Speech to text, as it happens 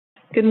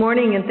Good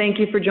morning, and thank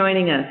you for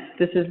joining us.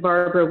 This is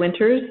Barbara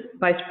Winters,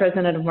 Vice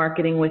President of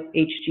Marketing with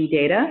HG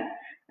Data.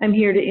 I'm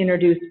here to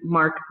introduce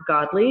Mark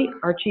Godley,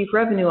 our Chief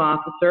Revenue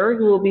Officer,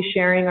 who will be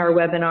sharing our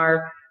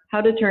webinar,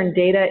 How to Turn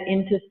Data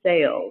into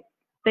Sales.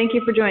 Thank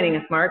you for joining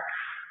us, Mark.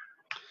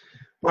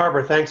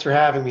 Barbara, thanks for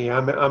having me.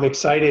 I'm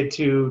excited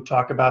to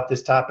talk about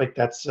this topic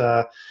that's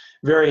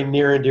very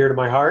near and dear to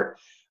my heart.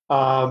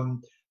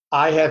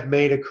 I have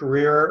made a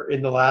career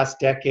in the last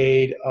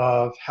decade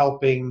of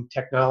helping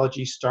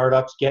technology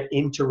startups get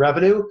into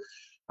revenue.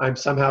 I'm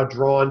somehow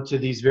drawn to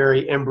these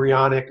very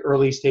embryonic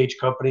early stage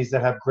companies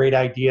that have great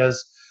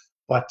ideas,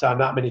 but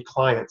not many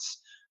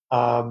clients.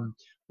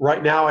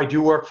 Right now I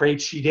do work for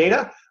HG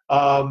Data,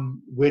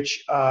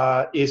 which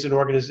is an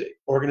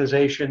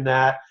organization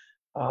that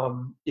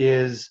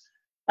is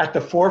at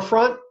the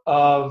forefront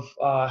of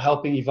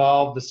helping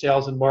evolve the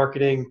sales and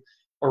marketing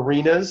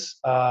arenas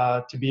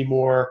to be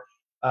more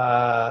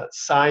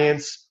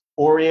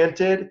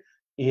science-oriented,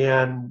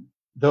 and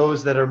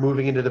those that are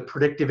moving into the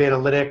predictive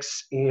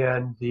analytics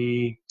and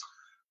the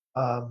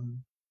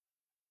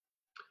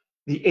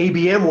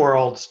ABM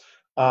worlds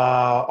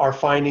are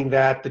finding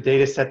that the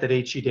data set that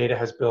HG Data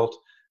has built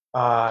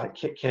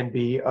can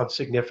be of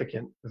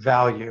significant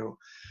value,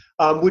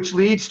 which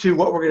leads to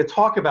what we're going to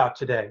talk about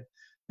today.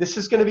 This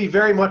is going to be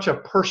very much a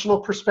personal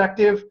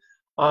perspective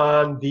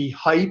on the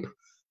hype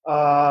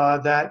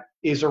that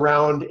is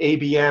around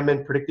ABM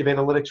and predictive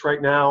analytics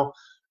right now.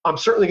 I'm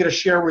certainly going to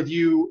share with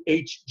you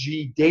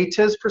HG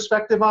Data's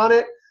perspective on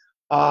it,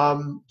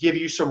 give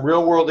you some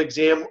real-world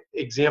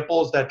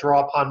examples that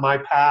draw upon my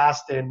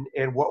past and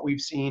what we've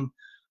seen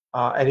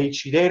at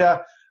HG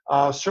Data.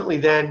 Certainly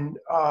then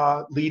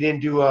lead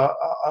into a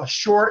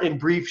short and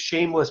brief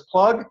shameless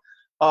plug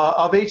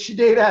of HG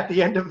Data at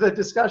the end of the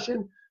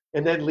discussion,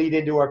 and then lead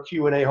into our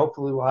Q&A.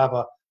 Hopefully we'll have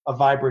a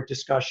vibrant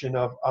discussion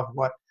of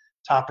what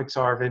topics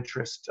are of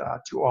interest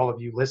to all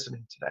of you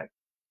listening today.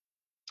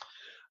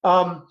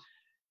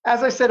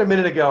 As I said a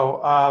minute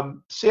ago,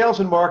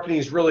 sales and marketing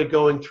is really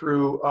going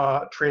through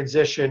a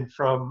transition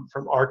from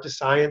art to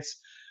science.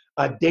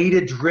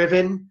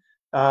 Data-driven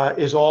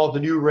is all the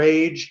new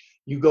rage.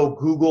 You go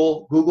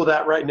Google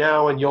that right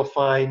now, and you'll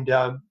find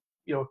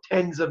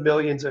tens of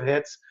millions of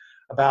hits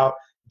about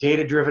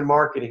data-driven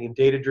marketing and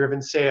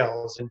data-driven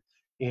sales,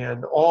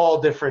 and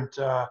all different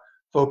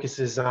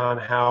focuses on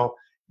how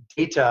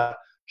data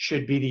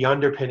should be the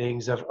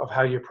underpinnings of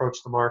how you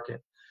approach the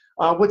market.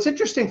 What's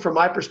interesting from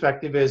my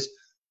perspective is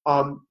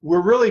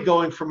we're really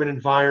going from an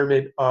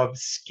environment of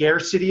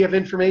scarcity of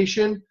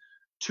information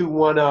to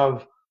one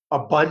of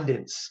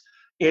abundance.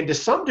 And to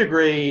some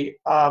degree,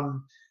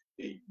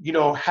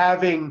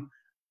 having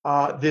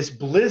this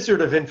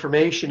blizzard of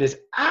information is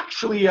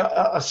actually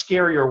a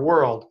scarier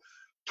world.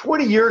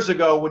 20 years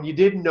ago, when you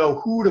didn't know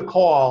who to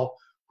call,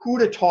 who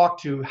to talk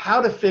to,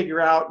 how to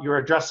figure out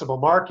your addressable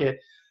market,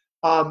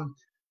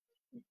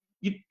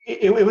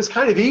 it was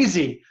kind of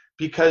easy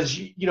because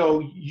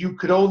you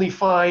could only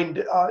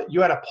find you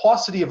had a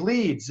paucity of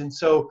leads, and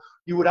so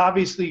you would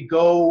obviously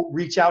go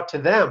reach out to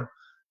them.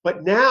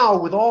 But now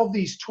with all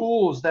these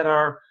tools that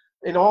are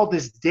and all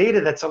this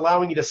data that's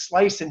allowing you to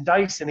slice and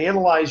dice and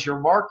analyze your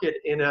market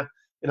in a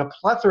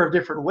plethora of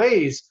different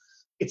ways,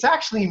 it's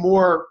actually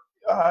more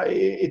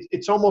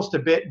it's almost a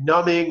bit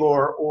numbing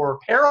or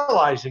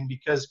paralyzing,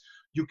 because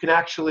you can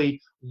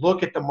actually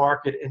look at the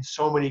market in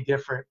so many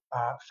different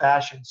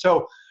fashions.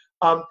 So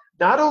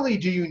not only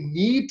do you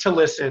need to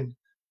listen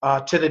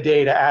to the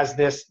data, as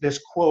this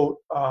quote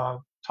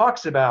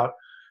talks about,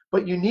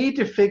 but you need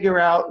to figure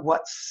out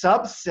what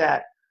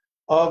subset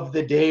of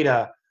the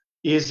data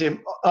is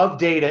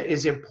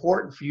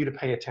important for you to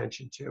pay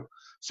attention to,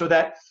 so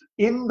that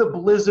in the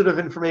blizzard of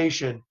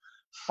information,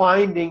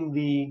 finding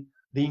the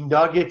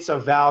nuggets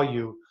of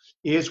value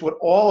is what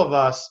all of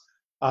us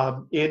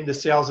in the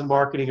sales and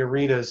marketing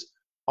arenas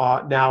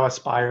now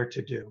aspire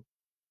to do.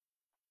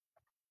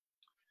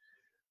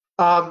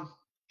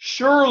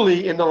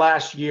 Surely in the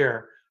last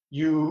year,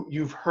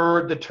 you've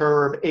heard the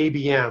term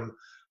ABM,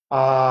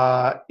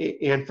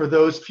 and for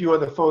those few on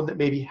the phone that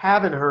maybe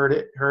haven't heard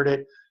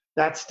it,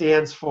 that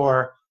stands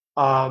for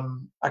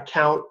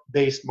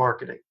account-based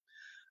marketing.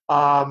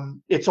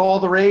 It's all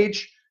the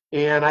rage,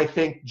 and I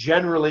think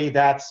generally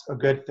that's a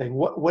good thing.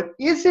 What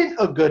isn't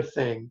a good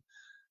thing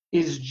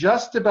is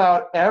just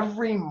about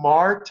every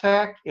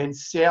MarTech and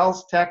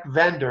sales tech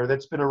vendor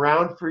that's been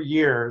around for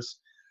years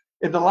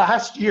in the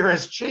last year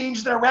has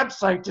changed their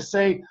website to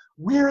say,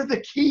 we're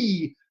the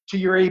key to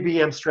your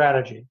ABM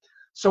strategy.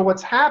 So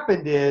what's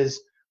happened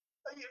is,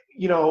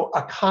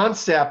 a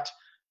concept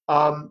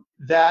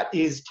that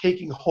is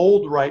taking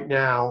hold right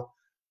now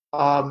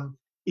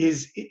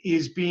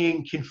is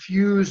being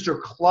confused or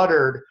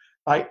cluttered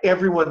by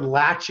everyone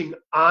latching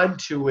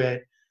onto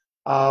it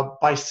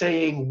by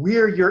saying,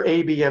 we're your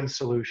ABM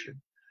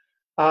solution.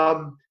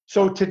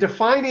 So to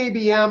define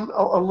ABM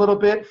a little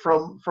bit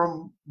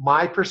from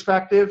my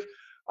perspective,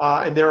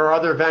 and there are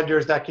other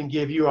vendors that can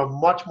give you a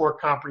much more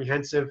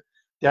comprehensive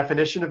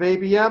definition of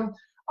ABM,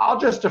 I'll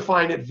just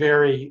define it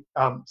very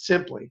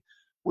simply,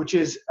 which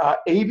is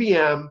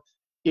ABM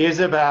is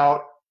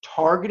about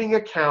targeting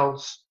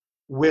accounts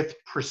with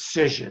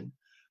precision.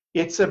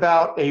 It's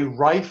about a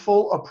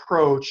rifle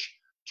approach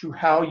to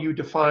how you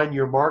define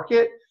your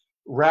market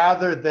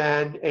rather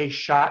than a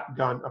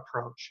shotgun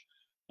approach.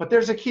 But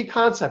there's a key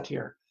concept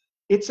here.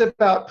 It's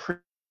about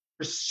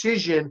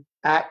precision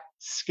at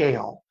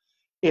scale.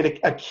 And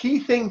a key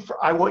thing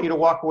I want you to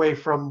walk away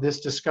from this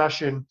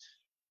discussion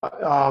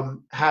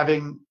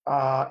having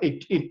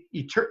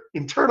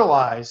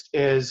internalized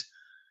is,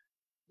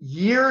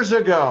 years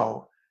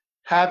ago,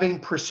 having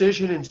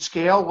precision and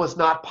scale was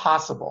not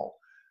possible.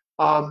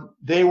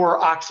 They were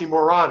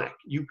oxymoronic.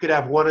 You could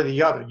have one or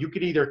the other. You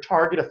could either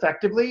target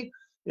effectively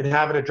and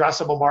have an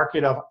addressable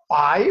market of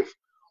 5,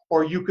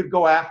 or you could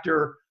go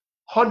after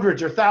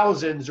hundreds or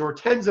thousands or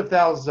tens of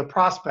thousands of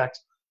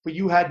prospects, but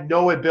you had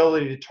no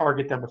ability to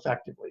target them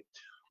effectively.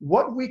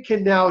 What we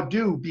can now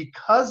do,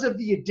 because of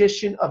the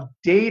addition of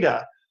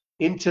data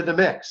into the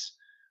mix,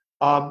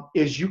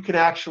 is you can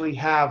actually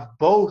have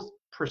both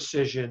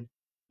precision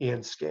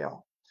and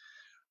scale.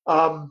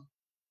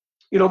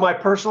 My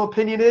personal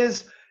opinion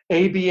is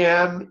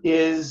ABM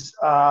is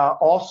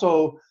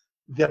also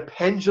the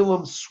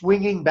pendulum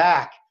swinging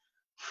back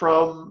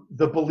from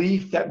the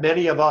belief that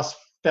many of us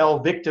fell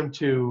victim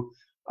to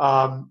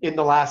in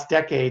the last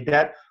decade,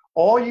 that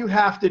all you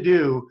have to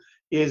do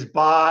is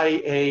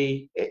buy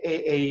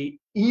a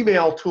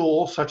email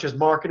tool such as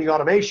marketing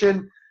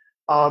automation.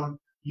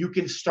 You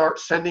can start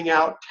sending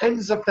out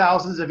tens of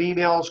thousands of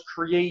emails,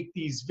 create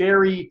these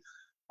very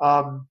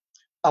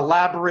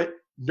elaborate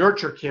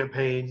nurture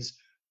campaigns,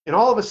 and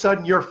all of a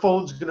sudden your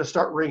phone's going to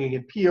start ringing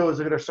and POs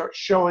are going to start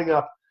showing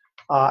up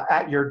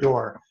at your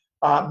door.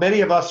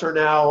 Many of us are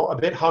now a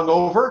bit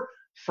hungover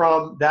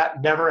from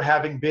that never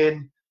having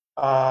been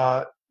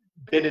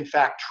in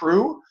fact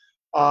true.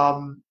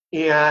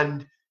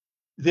 And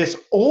this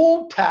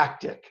old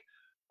tactic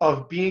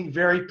of being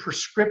very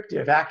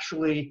prescriptive,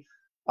 actually,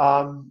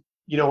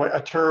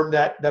 a term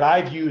that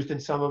I've used in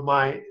some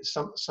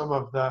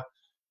of the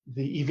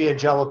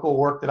evangelical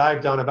work that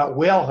I've done about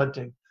whale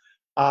hunting.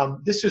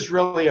 This is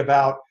really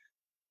about,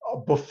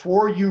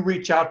 before you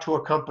reach out to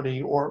a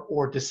company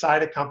or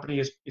decide a company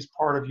is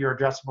part of your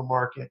addressable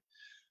market,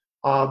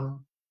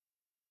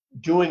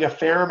 doing a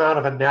fair amount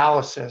of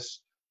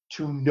analysis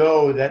to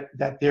know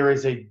that there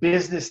is a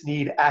business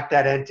need at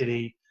that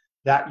entity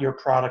that your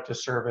product or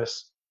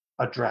service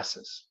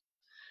addresses.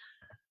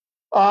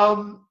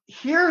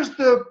 Here's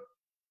the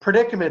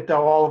predicament,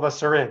 though, all of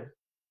us are in.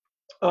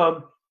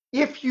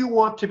 If you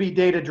want to be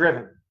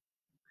data-driven,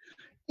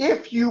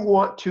 if you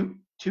want to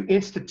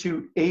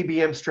institute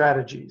ABM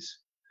strategies,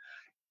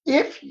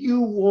 if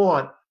you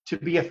want to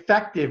be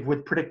effective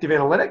with predictive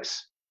analytics,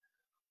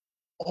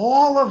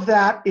 all of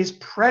that is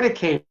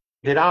predicated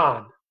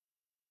on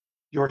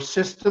your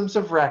systems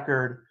of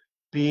record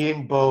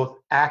being both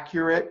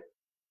accurate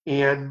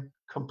and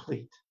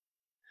complete.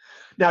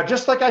 Now,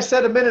 just like I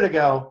said a minute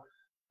ago,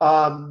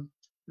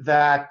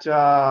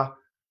 that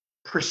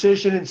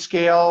precision and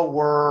scale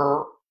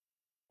were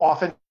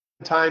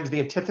oftentimes the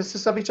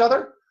antithesis of each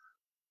other.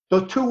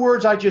 Those two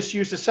words I just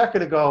used a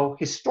second ago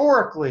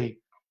historically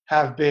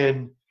have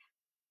been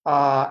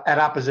at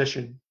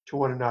opposition to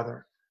one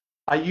another.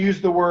 I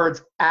use the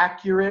words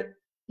accurate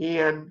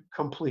and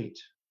complete.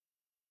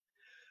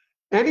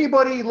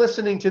 Anybody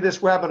listening to this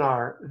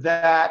webinar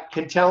that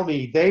can tell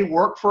me they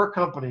work for a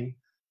company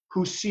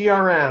whose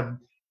CRM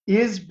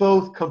is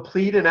both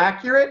complete and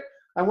accurate,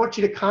 I want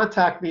you to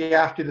contact me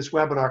after this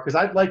webinar because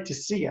I'd like to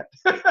see it.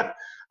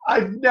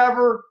 I've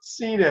never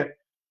seen it.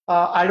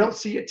 I don't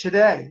see it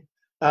today.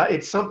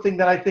 It's something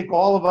that I think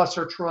all of us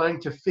are trying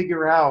to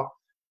figure out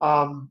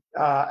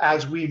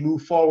as we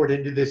move forward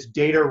into this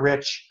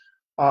data-rich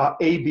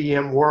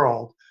ABM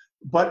world.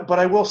 But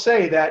I will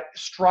say that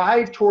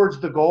strive towards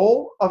the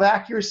goal of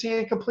accuracy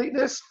and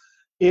completeness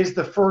is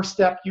the first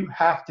step you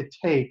have to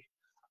take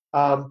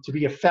to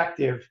be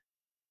effective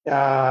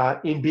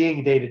in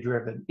being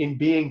data-driven, in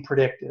being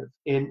predictive,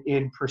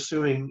 in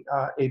pursuing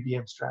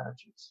ABM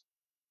strategies.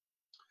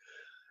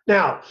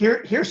 Now,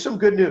 here's some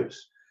good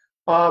news.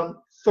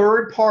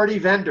 Third-party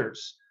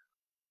vendors,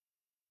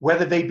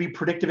 whether they be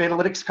predictive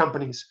analytics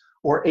companies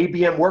or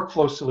ABM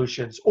workflow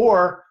solutions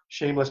or,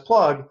 shameless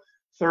plug,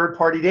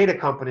 third-party data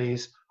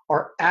companies,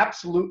 are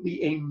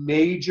absolutely a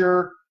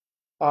major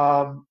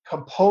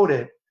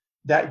component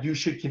that you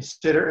should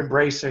consider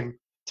embracing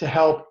to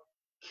help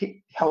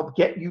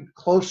get you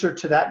closer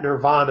to that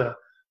nirvana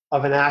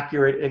of an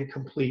accurate and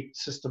complete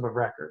system of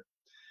record.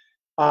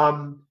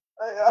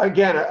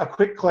 Again, a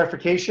quick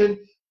clarification,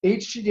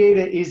 HG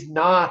Data is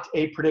not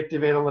a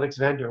predictive analytics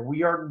vendor.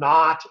 We are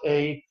not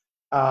an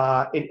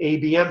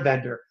ABM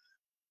vendor.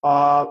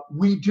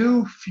 We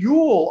do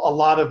fuel a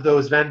lot of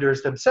those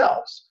vendors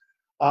themselves.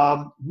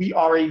 We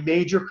are a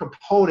major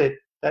component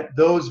that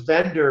those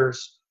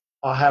vendors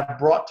have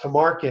brought to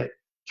market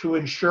to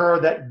ensure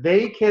that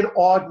they can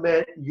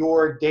augment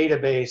your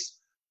database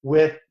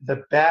with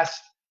the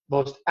best,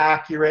 most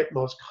accurate,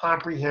 most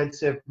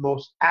comprehensive,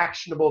 most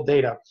actionable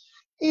data.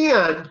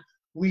 And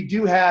we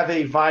do have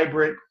a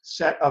vibrant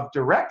set of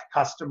direct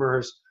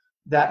customers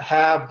that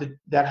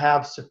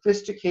have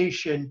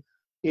sophistication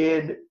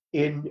in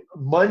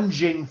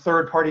munging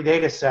third-party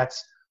data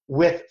sets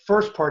with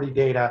first-party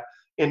data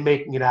and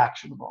making it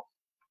actionable.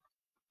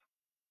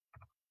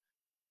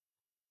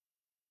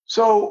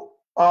 So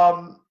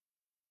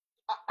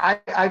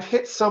I've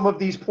hit some of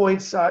these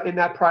points in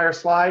that prior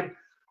slide,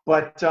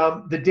 but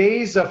the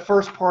days of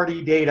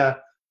first-party data,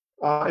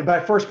 and by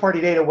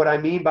first-party data, what I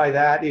mean by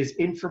that is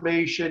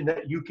information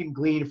that you can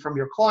glean from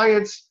your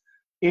clients,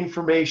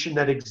 information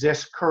that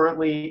exists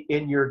currently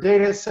in your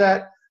data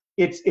set.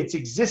 It's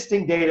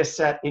existing data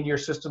set in your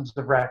systems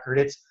of record.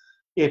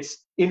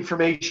 It's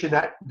information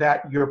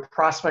that your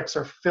prospects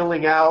are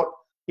filling out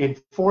in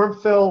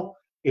form fill.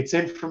 It's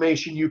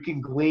information you can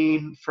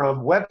glean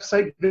from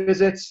website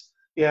visits,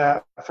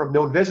 from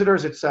known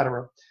visitors,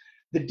 etc.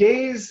 The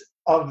days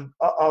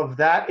of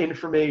that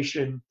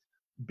information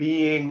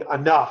being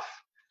enough,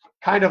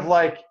 kind of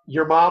like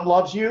your mom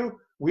loves you.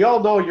 We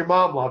all know your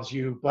mom loves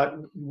you, but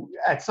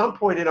at some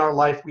point in our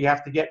life, we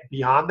have to get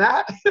beyond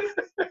that.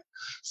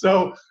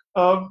 So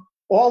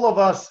all of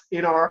us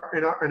in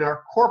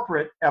our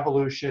corporate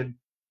evolution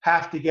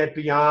have to get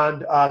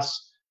beyond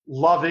us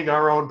loving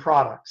our own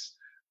products.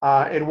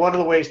 And one of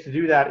the ways to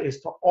do that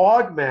is to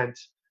augment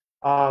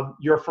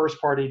your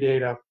first-party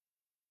data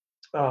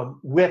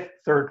with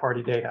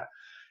third-party data.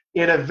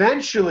 And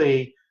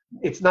eventually,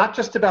 it's not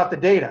just about the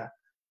data.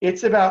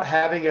 It's about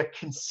having a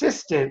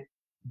consistent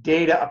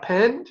data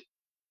append,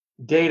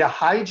 data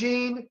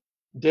hygiene,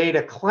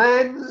 data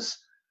cleanse,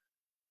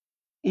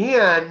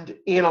 and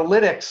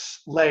analytics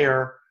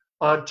layer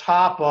on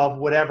top of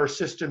whatever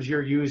systems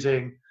you're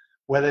using,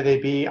 whether they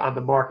be on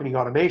the marketing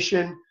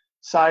automation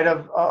side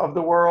of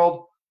the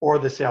world or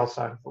the sales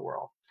side of the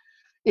world.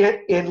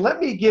 And let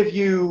me give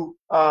you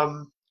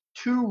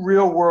two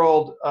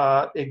real-world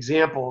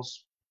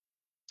examples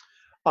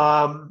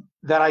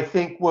that I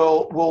think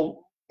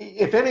will,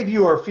 if any of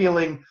you are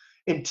feeling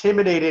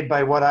intimidated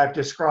by what I've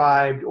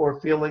described, or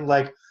feeling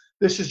like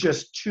this is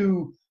just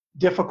too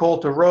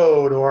difficult a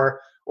road, or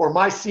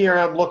my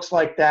CRM looks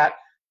like that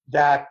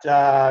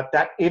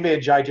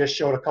image I just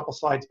showed a couple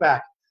slides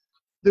back.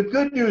 The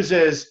good news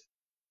is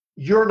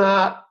you're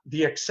not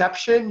the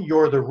exception,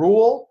 you're the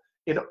rule,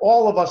 and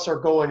all of us are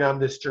going on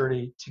this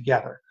journey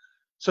together.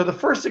 So the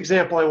first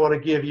example I want to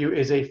give you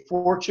is a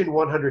Fortune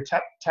 100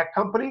 tech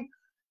company.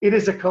 It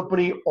is a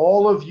company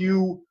all of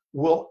you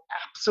will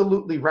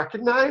absolutely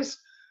recognize.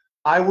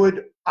 I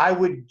would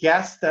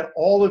guess that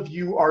all of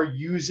you are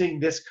using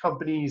this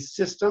company's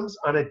systems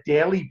on a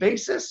daily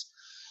basis,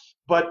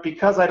 but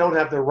because I don't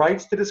have the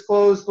rights to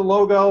disclose the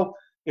logo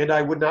and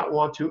I would not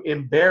want to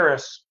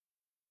embarrass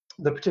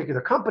the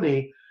particular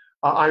company,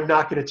 I'm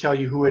not going to tell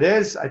you who it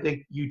is. I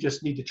think you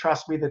just need to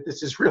trust me that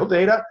this is real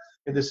data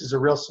and this is a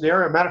real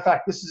scenario. Matter of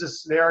fact, this is a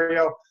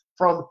scenario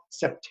from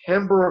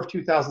September of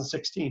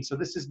 2016. So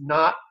this is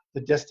not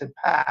the distant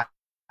past.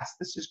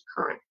 This is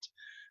current.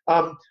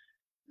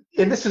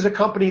 And this is a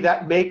company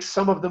that makes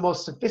some of the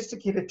most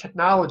sophisticated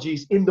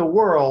technologies in the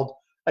world.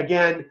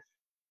 Again,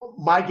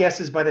 my guess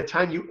is by the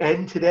time you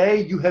end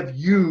today, you have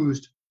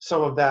used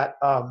some of that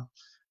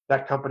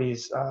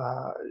company's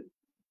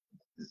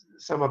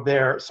some of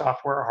their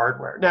software or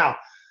hardware. Now,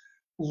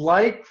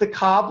 like the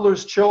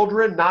cobbler's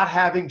children not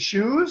having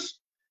shoes,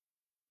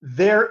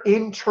 their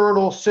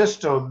internal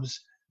systems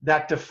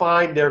that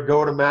define their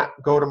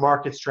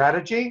go-to-market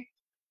strategy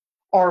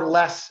are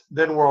less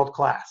than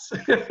world-class.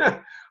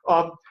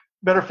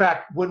 Matter of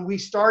fact, when we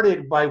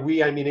started, by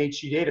we I mean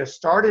HG Data,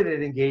 started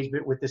an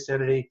engagement with this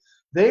entity,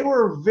 they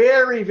were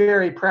very,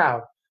 very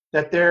proud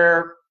that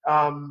their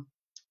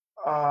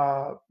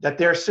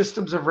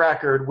systems of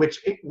record,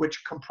 which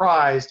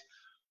comprised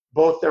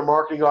both their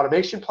marketing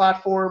automation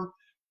platform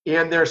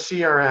and their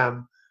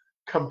CRM,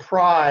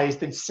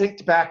 comprised and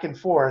synced back and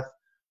forth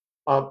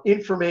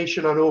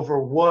information on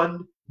over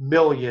 1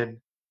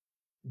 million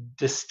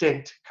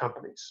distinct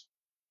companies.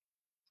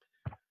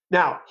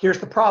 Now, here's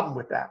the problem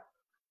with that.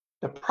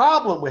 The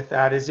problem with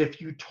that is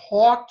if you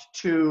talked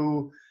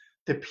to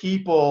the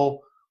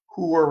people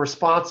who were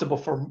responsible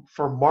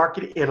for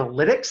market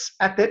analytics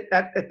at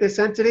this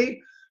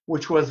entity,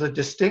 which was a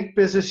distinct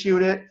business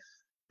unit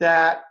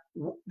that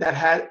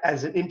had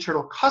as an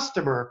internal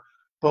customer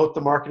both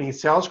the marketing and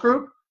sales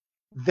group,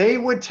 they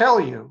would tell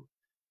you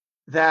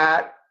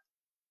that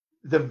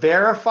the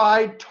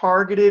verified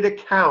targeted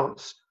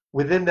accounts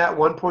within that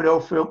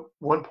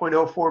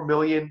 1.04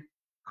 million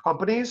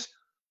companies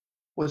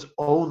was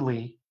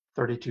only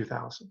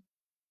 32,000.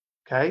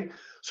 Okay,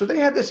 so they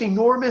had this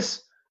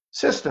enormous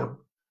system,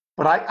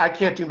 but I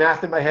can't do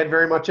math in my head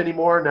very much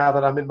anymore now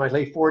that I'm in my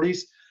late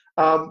 40s.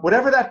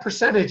 Whatever that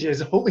percentage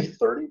is, only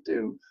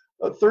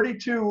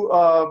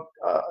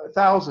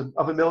 32,000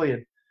 of a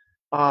million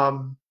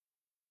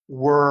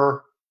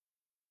were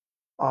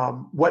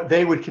what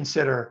they would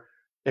consider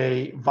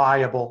a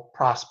viable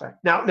prospect.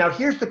 Now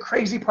here's the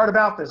crazy part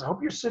about this. I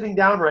hope you're sitting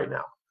down right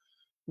now.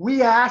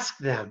 We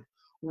asked them,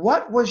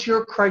 what was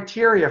your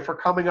criteria for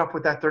coming up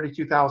with that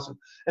 32,000?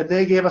 And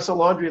they gave us a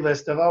laundry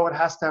list of, oh, it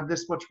has to have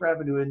this much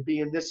revenue and be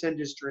in this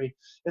industry.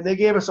 And they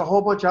gave us a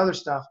whole bunch of other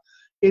stuff.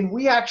 And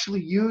we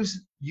actually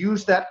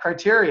use that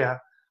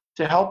criteria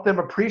to help them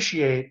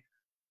appreciate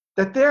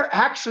that there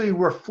actually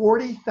were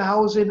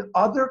 40,000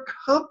 other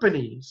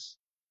companies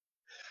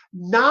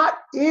not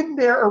in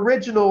their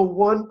original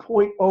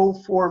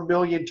 1.04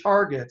 million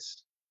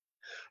targets,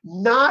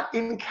 not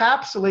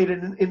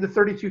encapsulated in the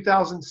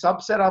 32,000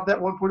 subset of that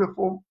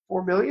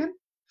 1.04 million,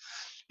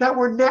 that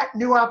were net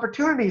new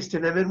opportunities to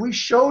them. And we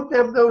showed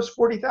them those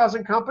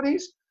 40,000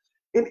 companies,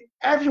 and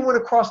everyone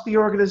across the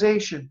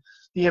organization,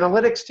 the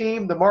analytics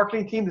team, the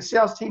marketing team, the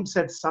sales team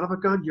said, son of a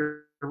gun,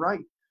 you're right.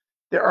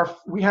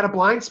 We had a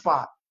blind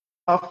spot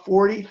of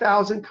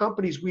 40,000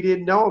 companies we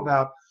didn't know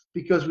about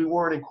because we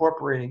weren't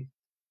incorporating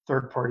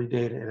third-party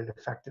data in an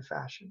effective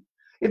fashion.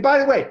 And by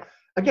the way,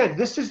 again,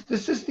 this is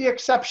the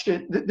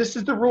exception. This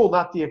is the rule,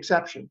 not the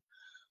exception.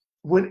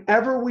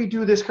 Whenever we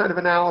do this kind of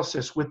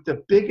analysis with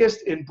the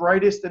biggest and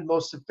brightest and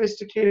most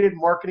sophisticated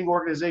marketing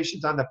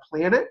organizations on the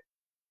planet,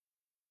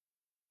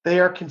 they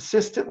are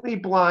consistently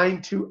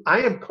blind to,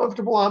 I am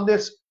comfortable on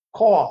this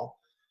call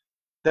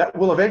that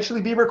will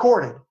eventually be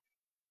recorded,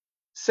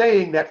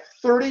 saying that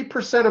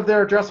 30% of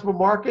their addressable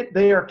market,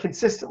 they are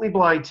consistently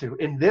blind to.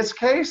 In this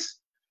case,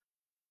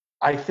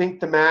 I think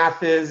the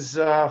math is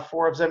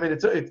 4 of 7.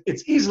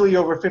 It's easily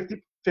over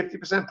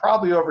 50%,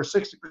 probably over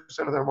 60%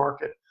 of their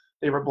market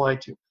they were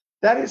blind to.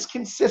 That is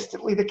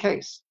consistently the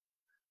case.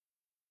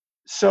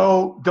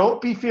 So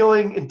don't be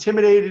feeling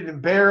intimidated,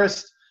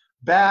 embarrassed,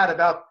 bad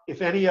about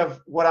if any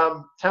of what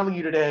I'm telling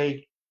you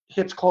today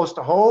hits close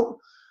to home.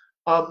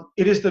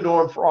 It is the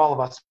norm for all of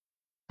us.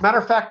 Matter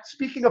of fact,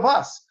 speaking of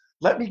us,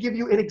 let me give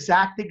you an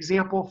exact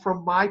example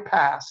from my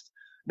past.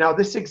 Now,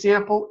 this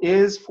example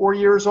is 4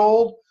 years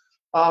old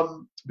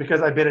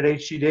because I've been at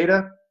HG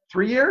Data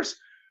 3 years.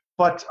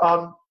 But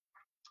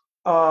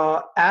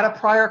at a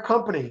prior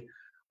company,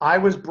 I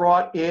was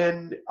brought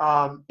in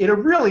a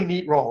really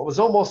neat role. It was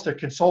almost a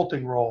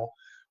consulting role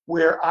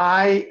where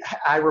I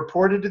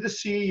reported to the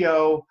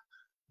CEO,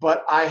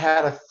 but I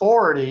had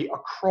authority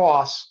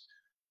across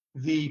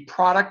the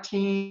product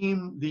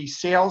team, the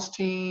sales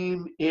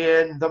team,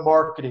 and the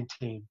marketing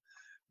team.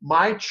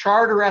 My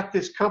charter at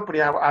this company,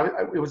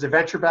 it was a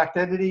venture-backed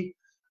entity.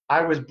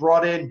 I was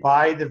brought in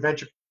by the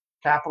venture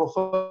capital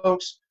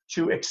folks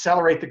to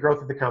accelerate the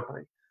growth of the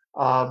company.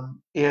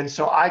 And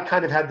so I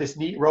kind of had this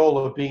neat role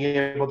of being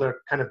able to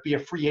kind of be a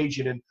free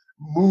agent and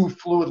move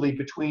fluidly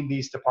between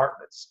these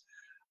departments.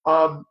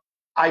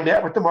 I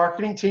met with the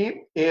marketing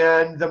team,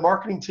 and the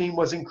marketing team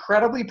was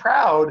incredibly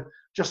proud,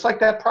 just like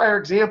that prior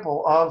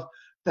example, of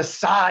the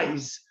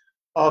size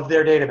of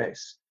their database.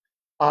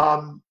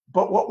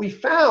 But what we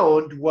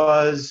found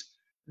was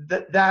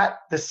that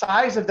the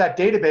size of that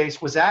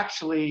database was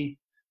actually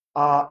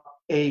a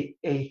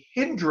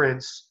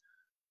hindrance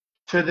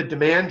to the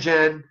demand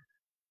gen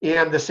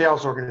and the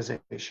sales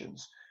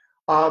organizations.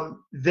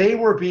 They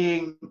were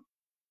being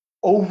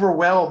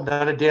overwhelmed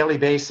on a daily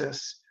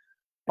basis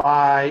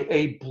by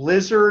a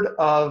blizzard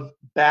of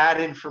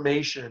bad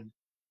information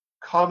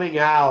coming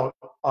out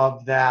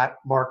of that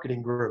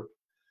marketing group.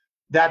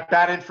 That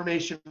bad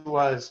information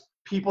was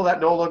people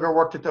that no longer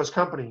worked at those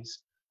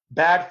companies,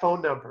 bad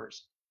phone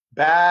numbers,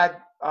 bad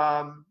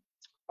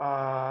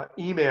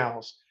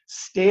emails,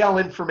 stale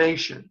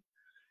information.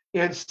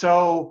 And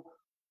so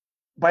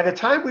by the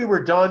time we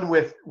were done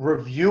with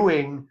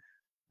reviewing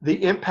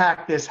the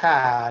impact this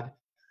had,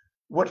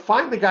 what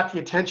finally got the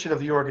attention of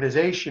the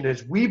organization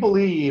is we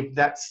believe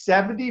that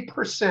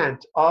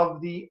 70%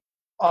 of the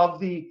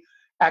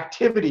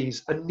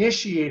activities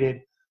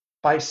initiated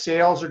by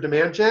sales or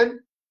demand gen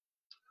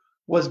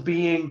was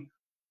being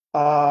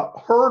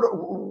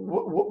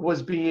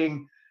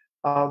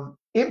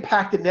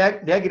impacted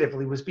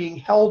negatively, was being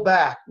held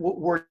back,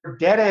 were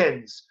dead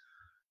ends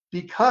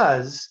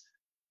because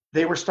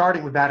they were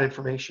starting with bad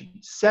information.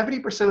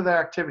 70% of their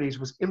activities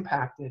was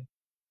impacted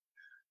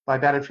by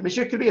bad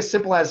information. It could be as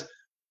simple as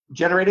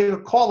generating a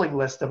calling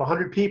list of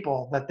 100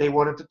 people that they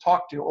wanted to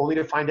talk to, only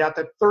to find out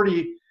that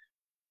 30%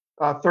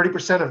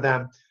 of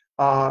them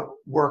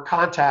were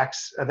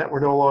contacts that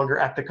were no longer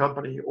at the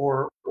company,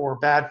 or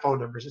bad phone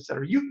numbers, et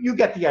cetera. You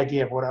get the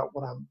idea of what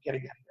I'm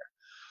getting at here.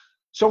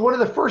 So one of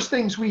the first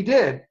things we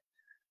did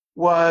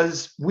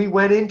was we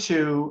went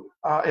into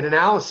an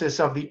analysis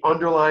of the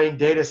underlying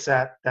data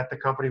set that the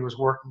company was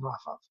working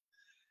off of.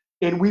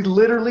 And we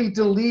literally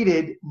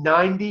deleted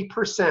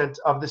 90%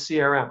 of the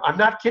CRM. I'm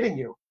not kidding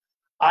you.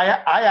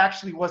 I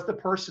actually was the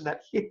person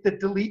that hit the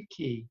delete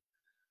key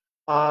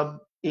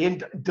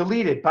and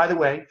deleted. By the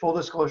way, full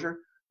disclosure,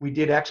 we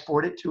did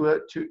export it to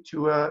a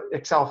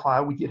Excel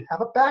file. We did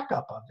have a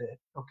backup of it,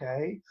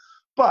 okay?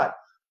 But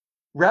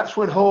reps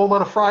went home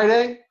on a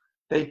Friday,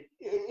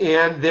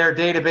 and their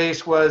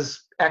database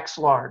was X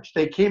large.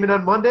 They came in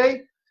on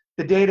Monday,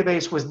 the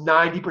database was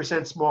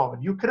 90% small.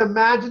 And you can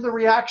imagine the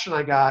reaction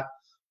I got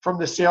from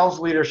the sales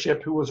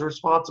leadership who was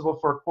responsible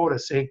for a quota,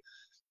 saying,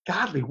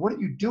 Godly, what are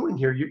you doing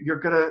here? You're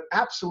going to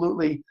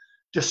absolutely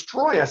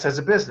destroy us as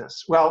a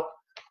business. Well,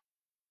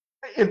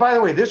 and by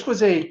the way, this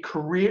was a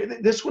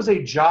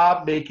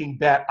job-making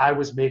bet I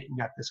was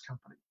making at this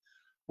company,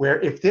 where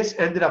if this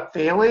ended up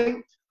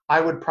failing, I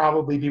would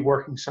probably be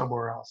working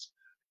somewhere else.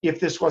 If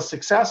this was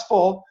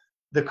successful,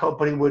 the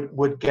company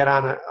would get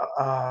on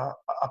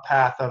a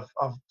path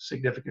of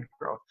significant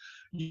growth.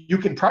 You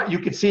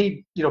can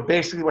see,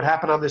 basically what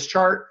happened on this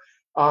chart.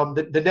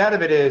 The net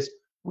of it is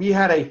we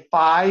had a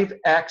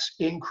 5x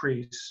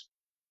increase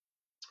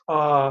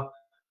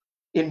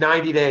in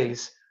 90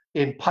 days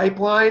in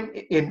pipeline,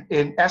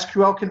 in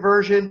SQL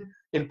conversion,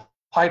 in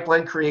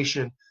pipeline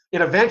creation.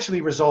 It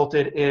eventually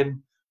resulted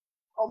in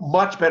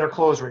much better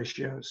close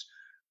ratios.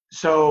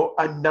 So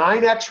a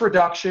 9x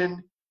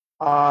reduction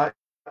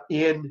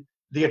in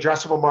the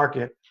addressable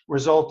market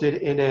resulted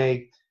in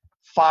a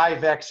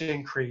 5x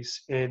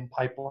increase in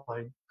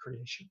pipeline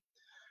creation.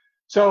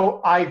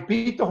 So I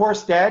beat the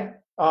horse dead.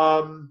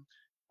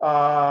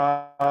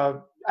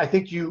 I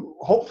think you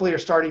hopefully are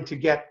starting to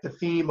get the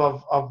theme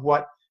of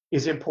what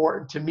is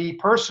important to me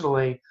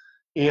personally,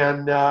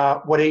 and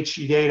what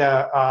HG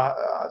Data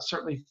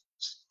certainly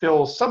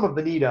fills some of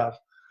the need of,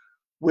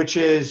 which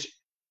is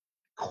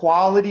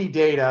quality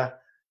data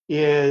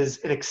is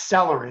an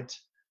accelerant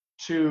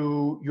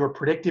to your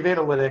predictive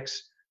analytics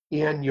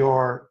and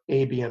your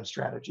ABM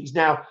strategies.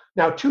 Now,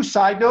 two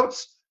side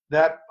notes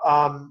that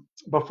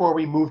before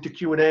we move to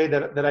Q&A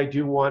that I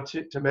do want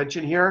to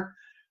mention here,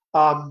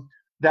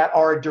 that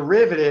are a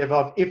derivative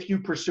of if you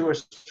pursue a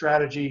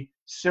strategy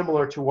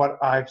similar to what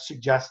I've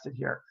suggested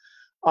here.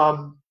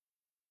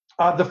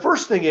 The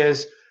first thing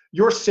is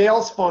your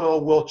sales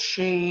funnel will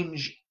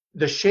change,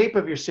 the shape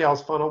of your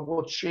sales funnel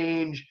will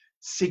change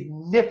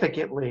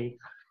significantly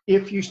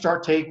if you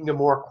start taking a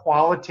more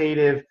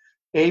qualitative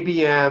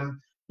ABM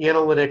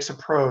analytics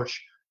approach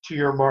to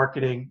your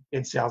marketing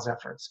and sales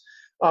efforts.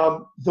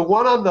 The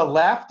one on the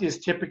left is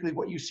typically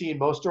what you see in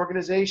most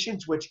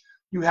organizations, which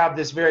you have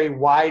this very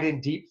wide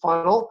and deep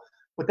funnel.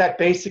 What that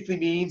basically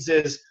means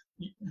is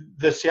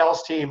the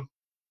sales team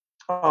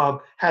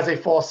has a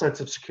false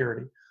sense of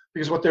security,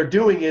 because what they're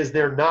doing is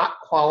they're not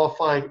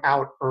qualifying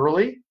out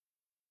early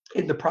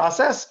in the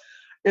process,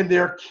 and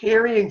they're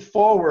carrying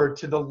forward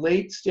to the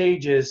late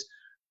stages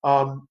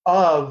of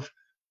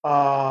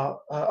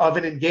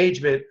an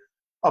engagement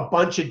a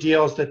bunch of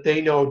deals that they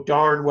know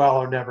darn well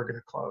are never going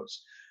to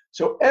close.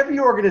 So every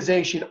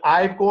organization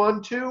I've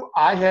gone to,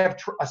 I have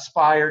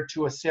aspired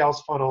to a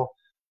sales funnel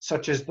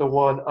such as the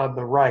one on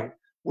the right,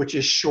 which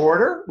is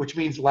shorter, which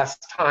means less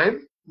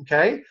time,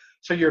 okay?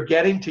 So you're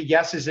getting to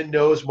yeses and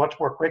nos much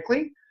more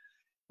quickly.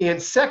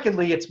 And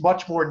secondly, it's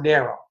much more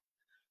narrow.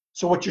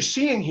 So what you're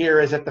seeing here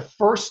is at the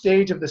first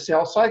stage of the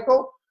sales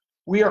cycle,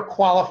 we are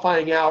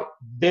qualifying out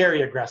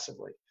very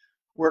aggressively.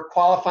 We're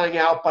qualifying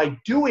out by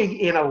doing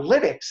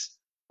analytics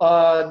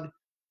on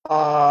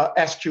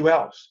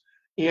SQLs.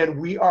 And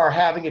we are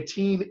having a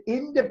team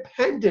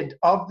independent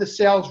of the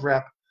sales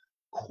rep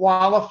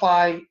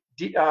qualify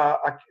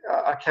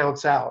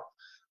accounts out.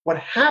 What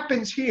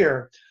happens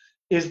here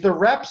is the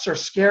reps are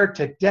scared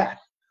to death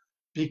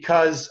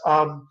because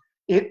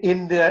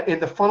in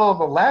the funnel on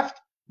the left,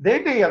 they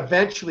may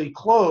eventually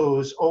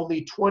close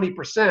only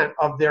 20%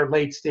 of their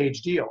late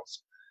stage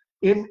deals.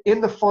 In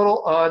the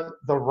funnel on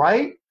the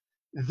right,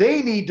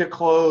 they need to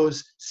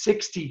close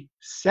 60,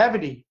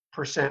 70%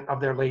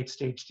 of their late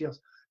stage deals.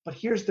 But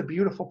here's the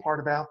beautiful part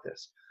about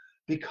this.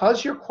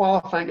 Because you're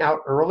qualifying out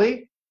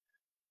early,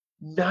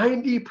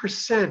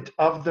 90%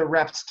 of the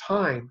rep's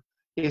time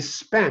is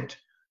spent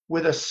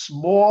with a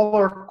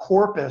smaller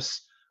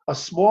corpus, a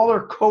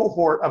smaller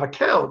cohort of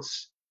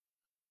accounts.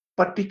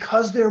 But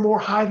because they're more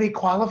highly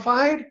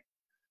qualified,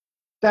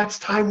 that's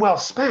time well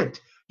spent.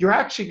 You're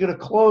actually going to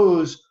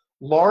close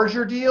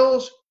larger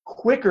deals,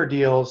 quicker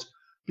deals,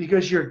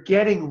 because you're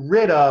getting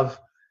rid of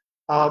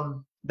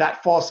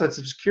that false sense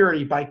of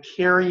security by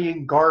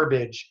carrying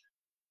garbage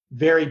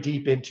very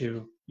deep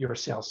into your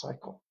sales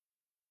cycle.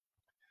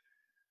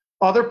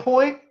 Other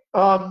point,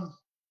 and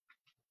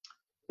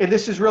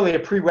this is really a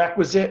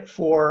prerequisite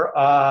for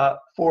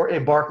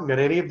embarking on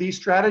any of these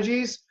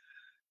strategies.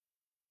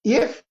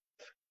 If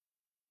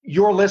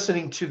you're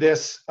listening to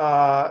this in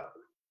a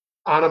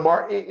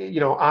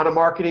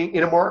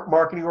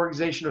marketing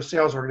organization or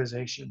sales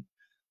organization,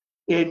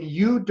 and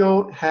you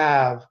don't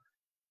have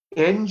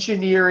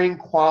engineering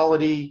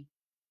quality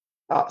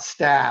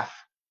staff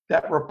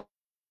that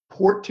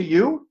report to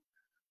you,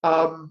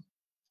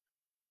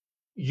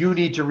 you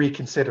need to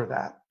reconsider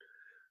that.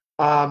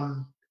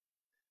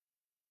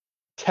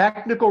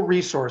 Technical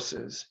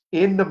resources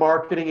in the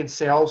marketing and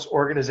sales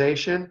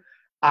organization,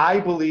 I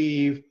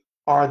believe,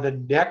 are the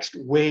next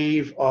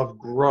wave of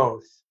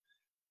growth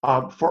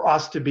for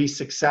us to be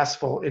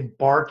successful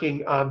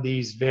embarking on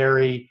these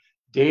very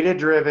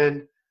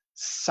data-driven,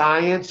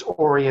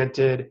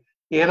 science-oriented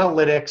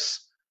analytics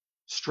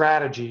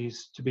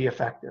strategies to be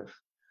effective.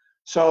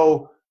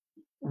 So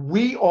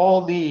we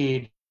all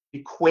need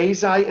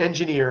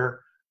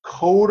quasi-engineer,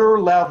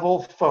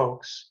 coder-level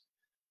folks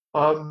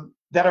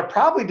that are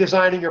probably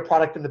designing your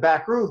product in the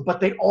back room, but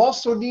they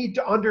also need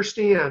to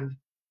understand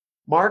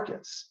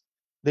markets.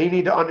 They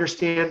need to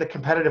understand the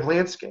competitive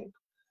landscape.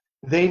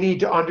 They need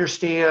to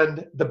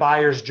understand the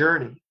buyer's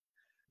journey.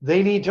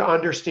 They need to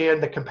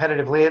understand the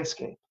competitive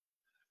landscape.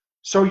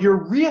 So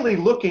you're really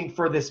looking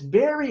for this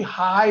very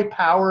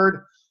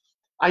high-powered,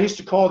 I used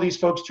to call these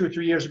folks 2 or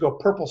 3 years ago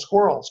purple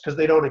squirrels because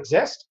they don't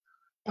exist,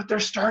 but they're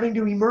starting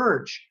to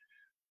emerge.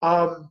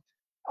 And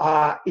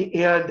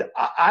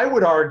I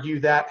would argue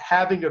that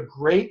having a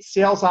great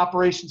sales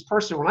operations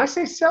person, when I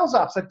say sales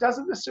ops, that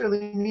doesn't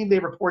necessarily mean they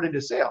report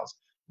into sales.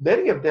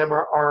 Many of them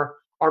are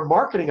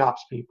marketing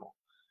ops people.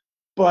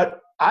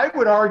 But I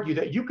would argue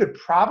that you could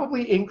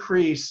probably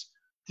increase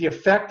the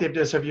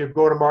effectiveness of your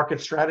go-to-market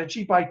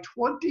strategy by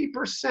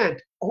 20%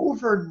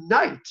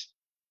 overnight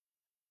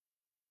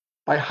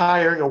by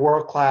hiring a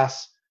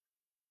world-class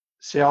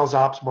sales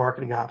ops,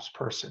 marketing ops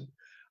person.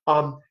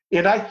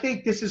 And I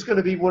think this is going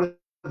to be one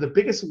of the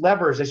biggest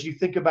levers as you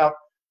think about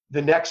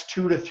the next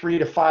 2 to 3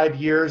 to 5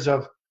 years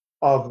of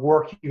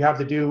work you have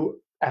to do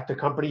at the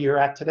company you're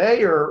at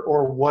today,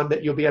 or one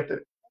that you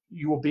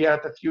will be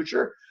at the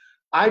future.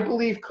 I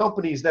believe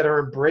companies that are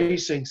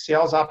embracing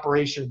sales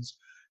operations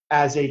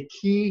as a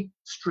key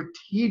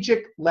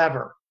strategic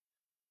lever,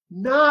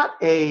 not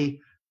a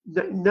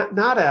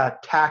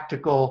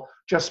tactical,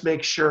 just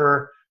make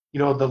sure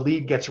the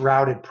lead gets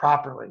routed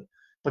properly,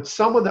 but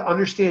someone that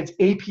understands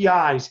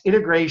APIs,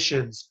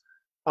 integrations,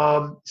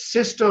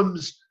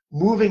 systems,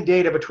 moving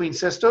data between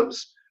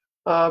systems,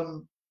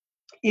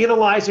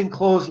 analyzing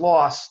close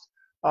lost,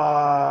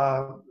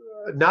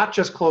 not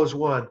just close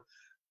won,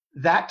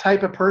 that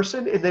type of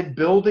person, and then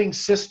building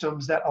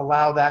systems that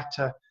allow that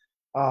to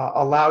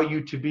allow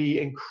you to be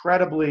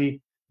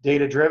incredibly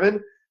data-driven.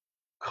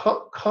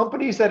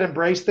 Companies that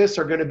embrace this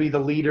are going to be the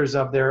leaders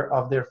of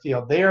their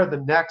field. They are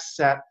the next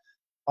set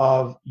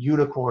of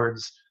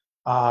unicorns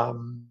as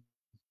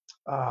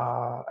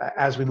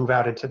we move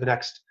out into the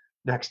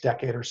next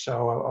decade or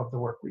so of the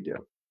work we do.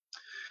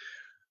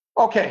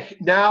 Okay,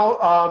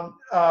 now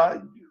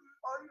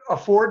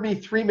afford me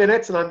 3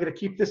 minutes, and I'm going to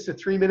keep this to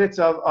 3 minutes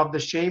of the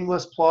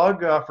shameless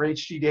plug for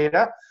HG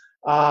Data.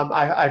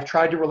 I've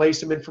tried to relay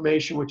some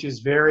information which is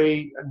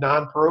very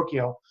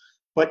non-parochial,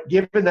 but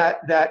given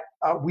that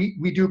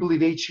we do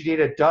believe HG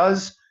Data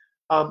does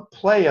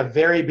play a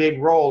very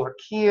big role, or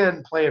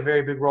can play a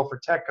very big role for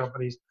tech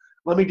companies,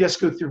 let me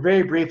just go through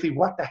very briefly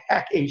what the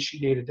heck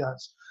HG Data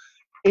does.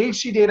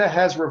 HG Data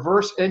has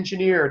reverse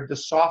engineered the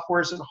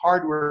softwares and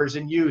hardwares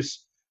in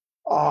use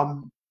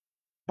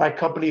by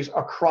companies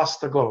across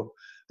the globe.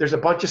 There's a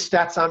bunch of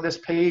stats on this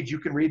page. You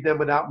can read them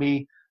without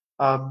me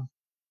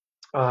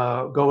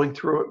going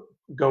through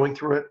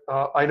it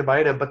item by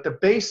item. But the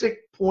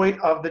basic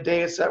point of the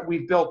data set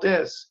we've built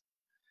is,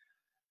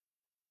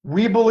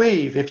 we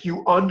believe if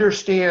you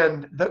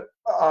understand the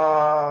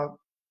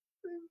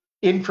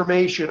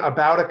information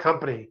about a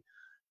company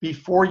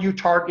before you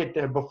target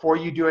them, before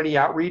you do any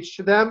outreach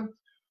to them,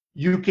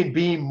 you can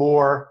be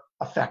more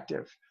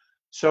effective.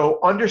 So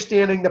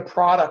understanding the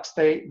products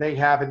they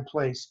have in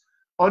place,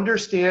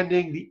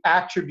 understanding the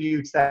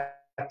attributes that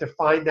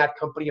define that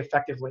company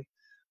effectively.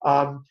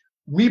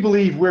 We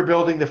believe we're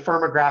building the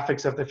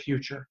firmographics of the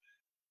future.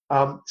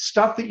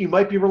 Stuff that you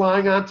might be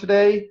relying on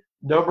today,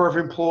 number of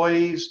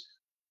employees,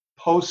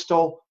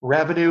 postal,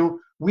 revenue,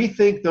 we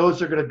think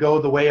those are going to go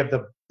the way of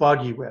the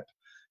buggy whip,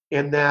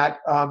 and that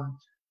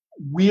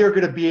we are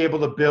going to be able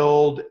to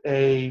build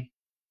a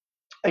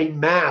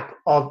map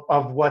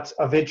of what's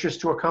of interest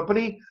to a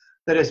company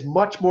that is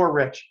much more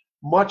rich,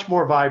 much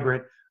more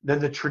vibrant than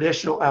the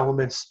traditional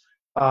elements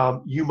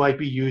you might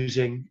be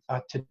using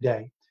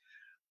today.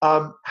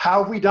 How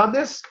have we done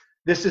this?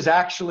 This is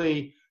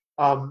actually,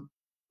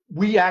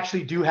 we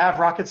actually do have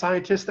rocket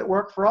scientists that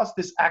work for us.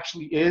 This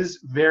actually is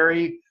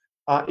very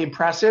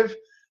impressive.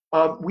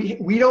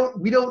 We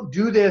don't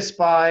do this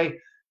by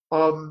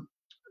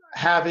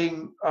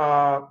having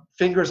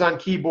fingers on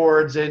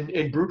keyboards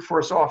and brute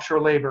force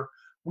offshore labor.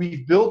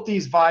 We've built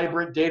these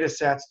vibrant data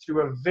sets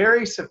through a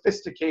very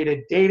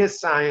sophisticated data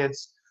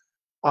science,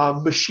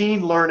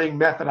 machine learning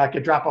method. I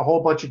could drop a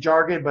whole bunch of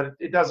jargon, but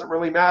it doesn't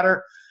really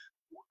matter.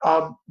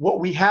 What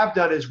we have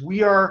done is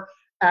we are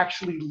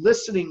actually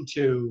listening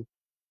to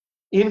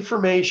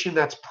information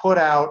that's put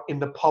out in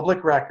the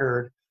public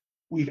record.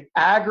 We've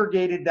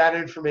aggregated that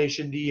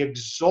information, the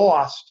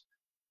exhaust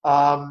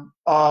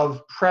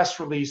of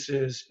press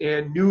releases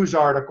and news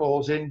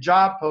articles and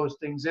job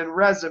postings and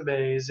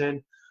resumes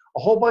and a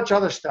whole bunch of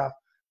other stuff.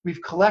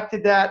 We've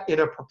collected that in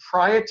a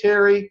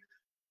proprietary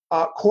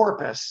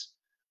corpus,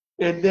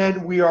 and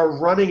then we are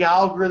running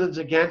algorithms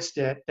against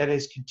it that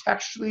is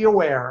contextually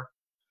aware,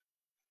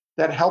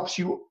 that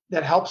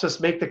helps us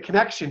make the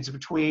connections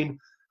between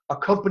a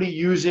company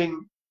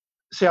using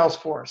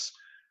Salesforce,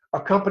 a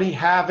company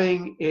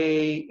having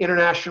a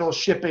international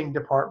shipping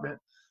department,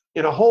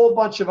 and a whole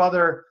bunch of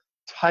other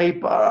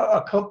type,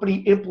 a company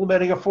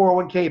implementing a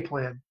 401k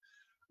plan.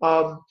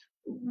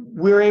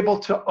 We're able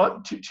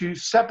to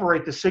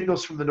separate the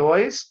signals from the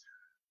noise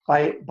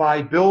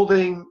by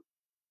building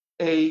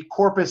a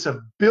corpus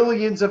of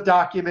billions of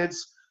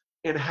documents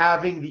and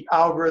having the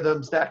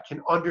algorithms that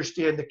can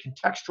understand the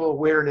contextual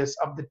awareness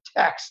of the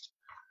text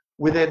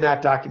within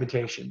that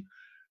documentation.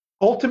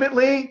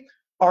 Ultimately,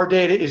 our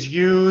data is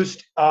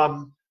used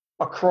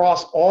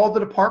across all the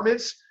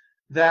departments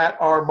that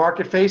are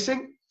market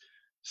facing.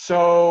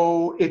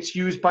 So it's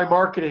used by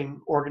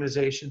marketing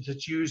organizations.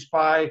 It's used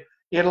by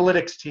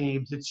analytics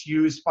teams. It's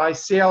used by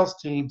sales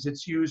teams.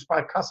 It's used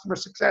by customer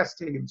success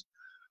teams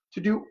to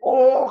do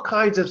all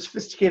kinds of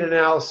sophisticated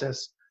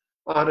analysis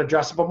on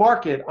addressable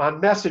market,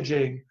 on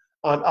messaging,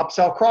 on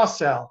upsell,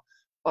 cross-sell,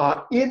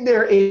 in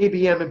their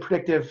ABM and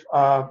predictive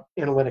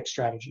analytics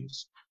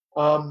strategies.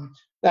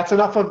 That's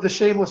enough of the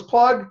shameless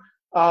plug.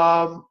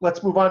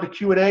 Let's move on to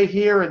Q&A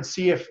here and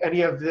see if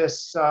any of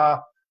this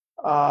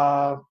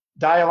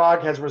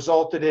dialogue has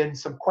resulted in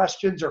some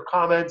questions or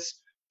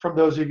comments from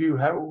those of you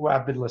who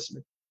have been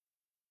listening.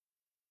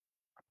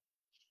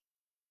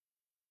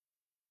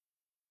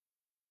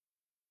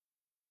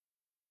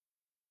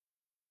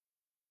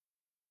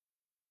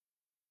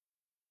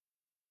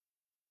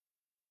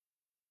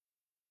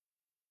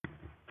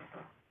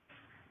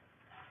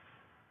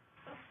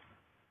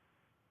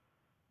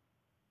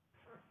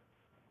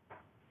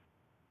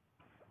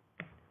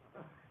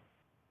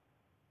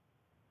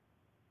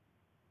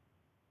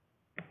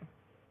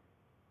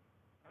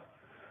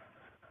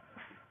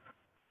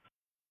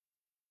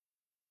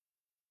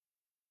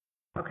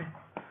 Okay.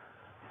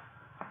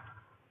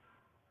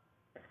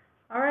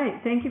 All right,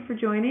 thank you for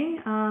joining.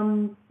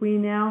 We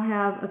now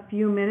have a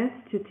few minutes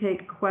to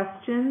take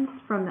questions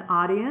from the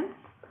audience.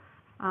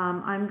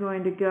 I'm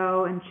going to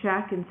go and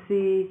check and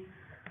see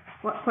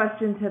what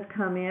questions have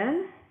come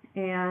in,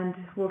 and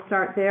we'll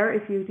start there.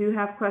 If you do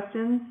have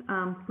questions,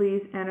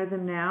 please enter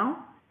them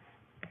now.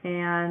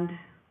 And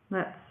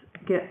let's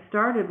get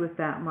started with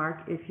that, Mark,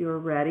 if you're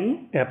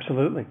ready.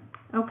 Absolutely.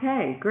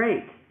 Okay,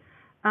 great.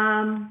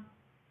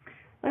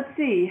 Let's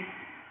see.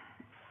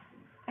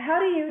 How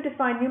do you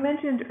define, you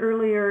mentioned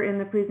earlier in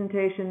the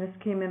presentation, this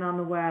came in on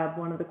the web,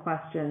 one of the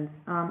questions.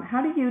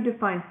 How do you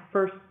define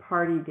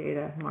first-party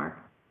data, Mark?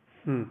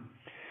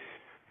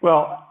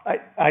 Well,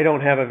 I don't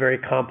have a very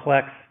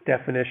complex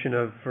definition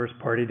of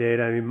first-party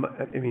data. I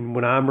mean,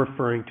 when I'm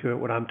referring to it,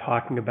 what I'm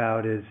talking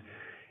about is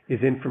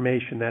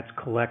information that's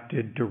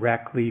collected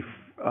directly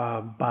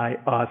by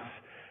us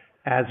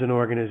as an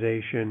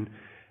organization,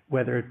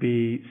 whether it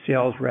be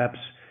sales reps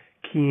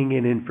keying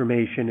in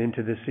information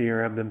into the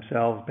CRM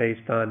themselves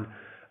based on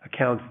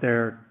accounts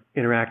they're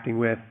interacting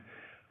with,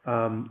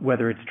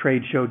 whether it's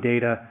trade show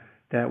data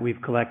that we've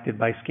collected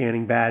by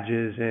scanning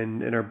badges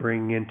and are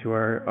bringing into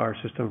our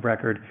system of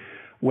record,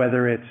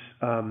 whether it's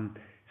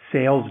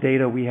sales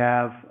data we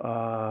have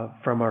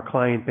from our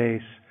client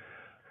base,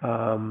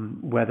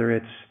 whether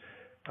it's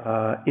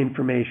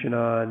information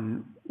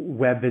on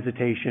web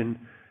visitation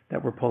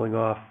that we're pulling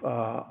off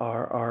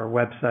our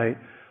website.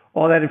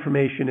 All that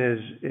information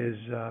is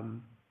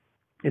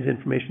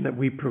information that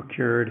we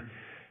procured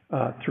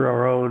through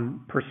our own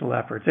personal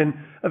efforts. And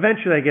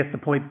eventually, I guess the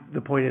point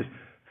is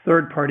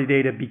third-party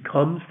data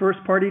becomes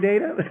first-party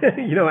data,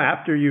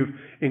 after you've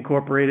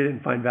incorporated it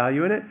and find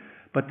value in it.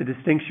 But the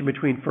distinction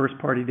between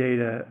first-party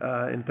data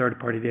and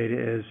third-party data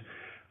is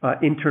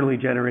internally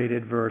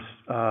generated versus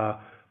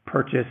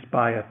purchased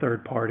by a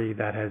third party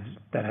that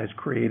has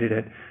created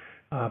it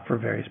for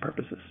various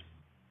purposes.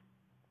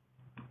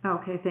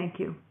 Okay,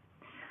 thank you.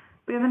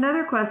 We have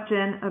another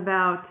question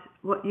about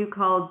what you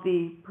called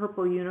the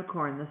purple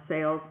unicorn, the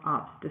sales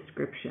ops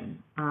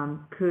description.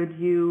 Could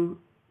you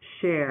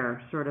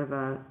share sort of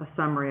a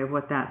summary of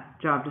what that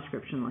job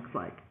description looks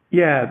like?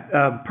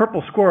 Yeah,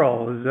 purple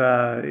squirrel is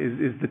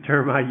the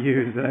term I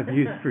use, that I've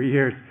used for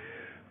years.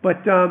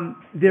 But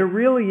there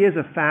really is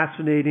a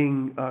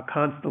fascinating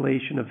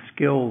constellation of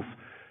skills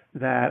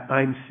that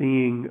I'm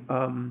seeing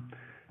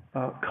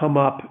come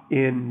up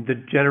in the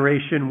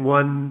generation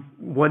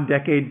one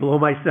decade below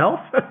myself,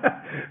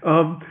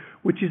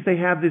 which is they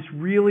have this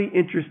really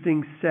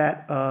interesting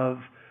set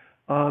of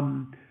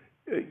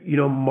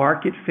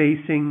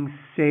market-facing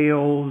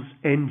sales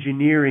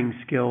engineering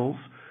skills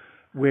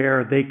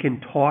where they can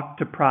talk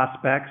to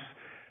prospects,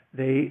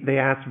 they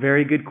ask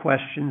very good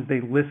questions,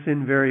 they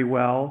listen very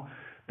well,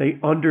 they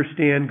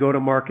understand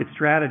go-to-market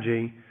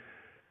strategy,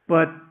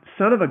 but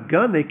son of a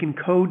gun, they can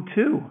code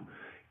too.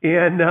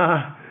 And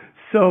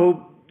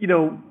so,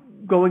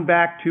 going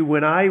back to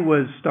when I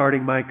was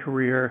starting my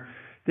career,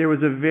 there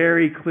was a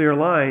very clear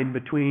line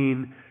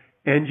between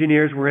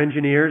engineers were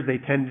engineers. They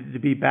tended to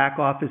be back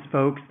office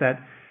folks that,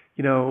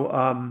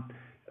 never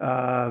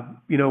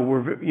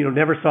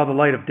saw the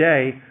light of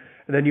day.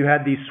 And then you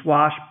had these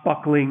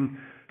swashbuckling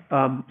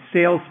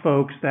sales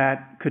folks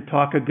that could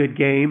talk a good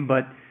game,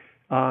 but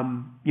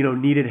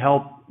needed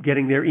help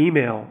getting their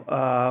email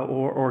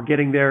or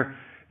getting their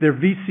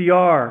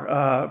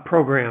VCR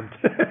programmed,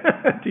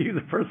 to use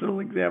a personal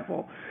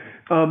example.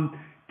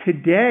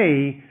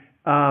 Today,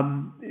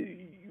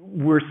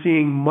 we're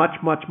seeing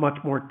much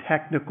more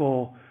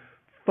technical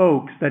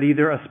folks that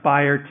either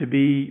aspire to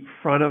be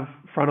front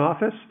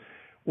office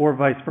or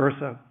vice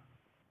versa.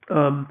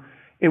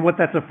 And what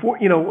that's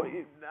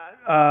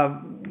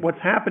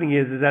what's happening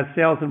is that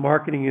sales and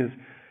marketing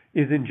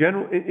is in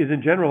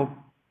general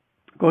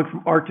going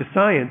from art to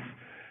science.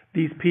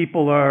 These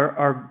people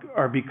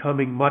are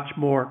becoming much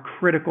more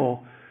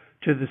critical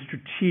to the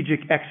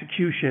strategic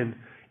execution,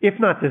 if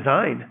not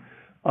design,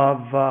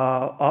 of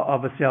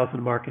a sales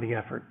and marketing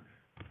effort.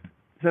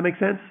 Does that make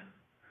sense?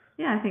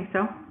 Yeah, I think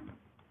so.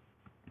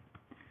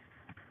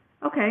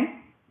 Okay.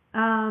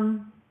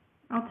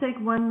 I'll take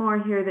one more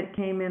here that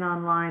came in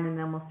online, and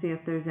then we'll see if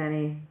there's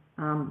any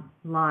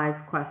live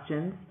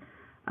questions.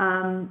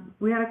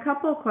 We had a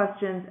couple of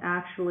questions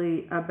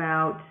actually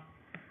about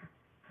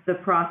the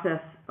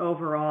process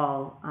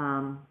overall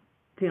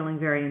feeling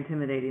very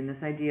intimidating,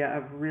 this idea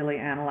of really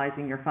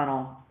analyzing your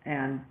funnel,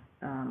 and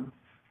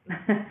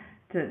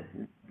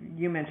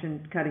you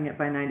mentioned cutting it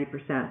by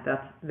 90%.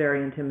 That's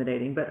very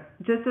intimidating. But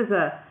just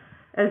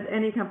as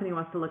any company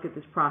wants to look at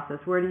this process,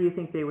 where do you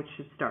think they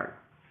should start?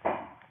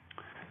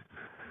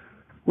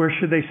 Where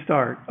should they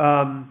start?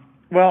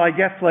 Well, I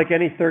guess like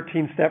any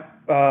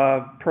 13-step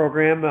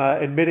program,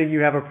 admitting you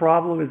have a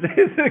problem is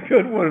a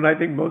good one. And I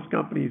think most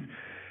companies,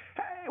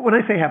 when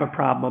I say have a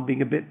problem, I'm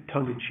being a bit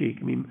tongue-in-cheek.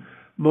 I mean,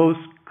 most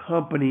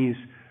companies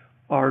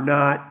are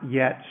not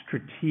yet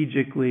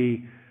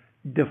strategically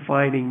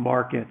defining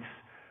markets.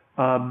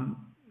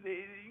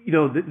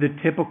 The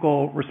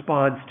typical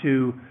response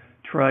to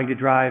trying to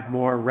drive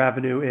more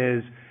revenue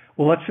is,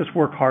 well, let's just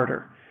work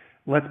harder.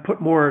 Let's put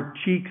more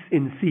cheeks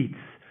in seats,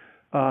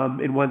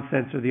 in one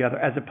sense or the other,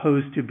 as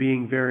opposed to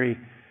being very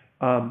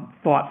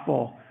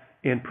thoughtful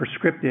and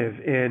prescriptive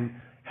in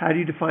how do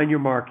you define your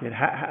market?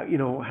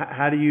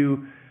 How do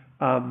you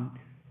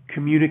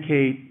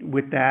communicate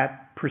with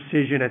that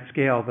precision at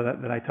scale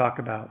that I talk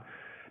about?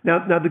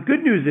 Now the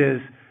good news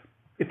is,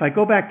 if I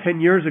go back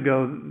 10 years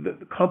ago,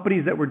 the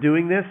companies that were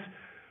doing this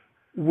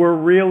were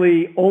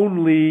really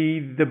only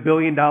the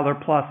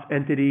billion-dollar-plus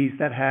entities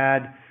that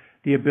had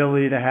the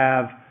ability to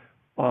have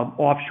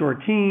offshore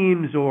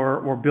teams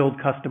or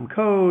build custom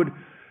code.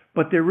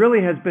 But there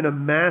really has been a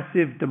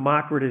massive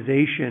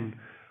democratization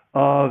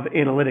of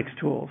analytics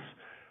tools,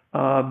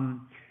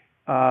 and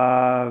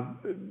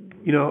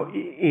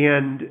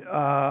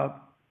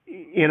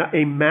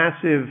a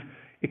massive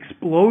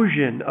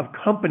explosion of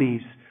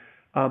companies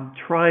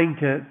trying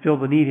to fill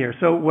the need here.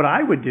 So what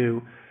I would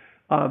do,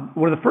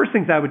 one of the first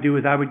things I would do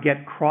is I would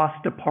get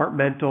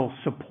cross-departmental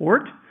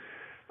support.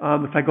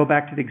 If I go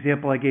back to the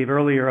example I gave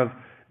earlier of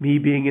me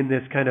being in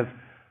this kind of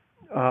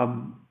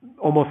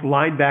almost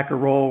linebacker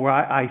role where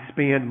I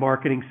span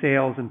marketing,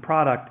 sales, and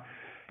product,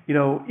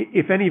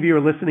 if any of you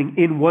are listening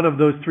in one of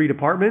those three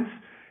departments,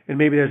 and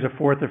maybe there's a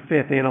fourth or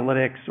fifth,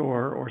 analytics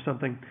or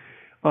something,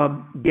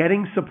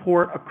 getting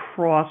support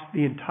across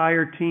the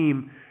entire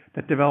team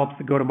that develops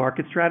the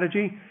go-to-market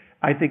strategy,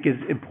 I think is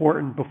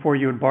important before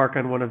you embark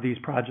on one of these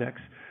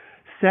projects.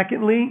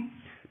 Secondly,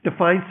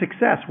 define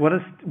success. What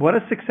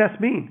does success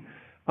mean?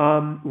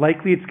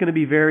 Likely it's going to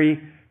be very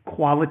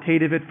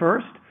qualitative at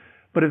first,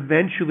 but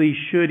eventually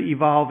should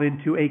evolve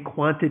into a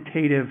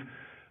quantitative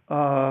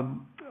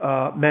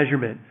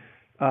measurement.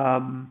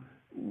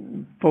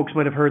 Folks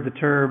might have heard the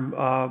term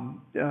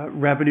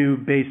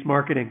revenue-based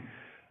marketing,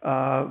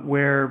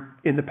 where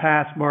in the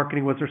past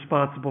marketing was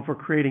responsible for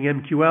creating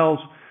MQLs,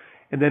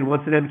 and then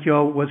once an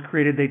MQL was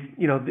created,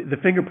 the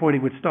finger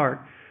pointing would start.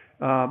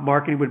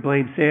 Marketing would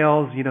blame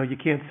sales. You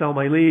can't sell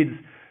my leads.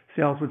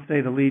 Sales would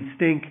say the leads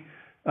stink,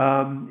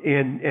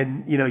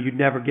 and you'd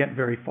never get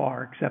very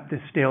far except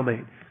this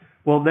stalemate.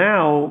 Well,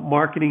 now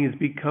marketing is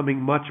becoming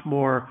much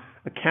more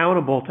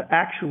accountable to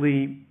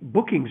actually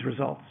bookings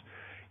results.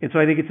 And so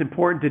I think it's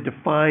important to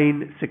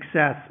define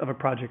success of a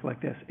project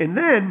like this. And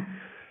then,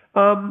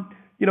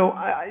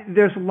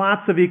 there's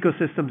lots of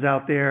ecosystems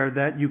out there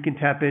that you can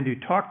tap into.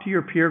 Talk to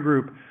your peer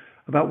group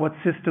about what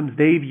systems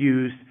they've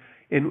used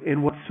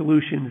and what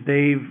solutions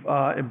they've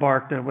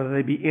embarked on, whether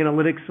they be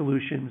analytic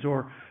solutions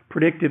or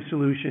predictive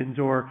solutions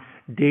or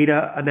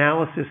data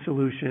analysis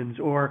solutions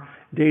or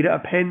data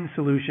append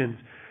solutions.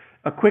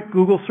 A quick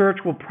Google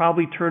search will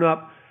probably turn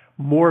up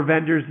more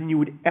vendors than you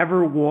would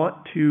ever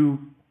want to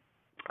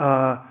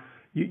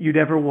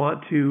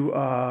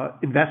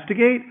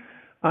investigate.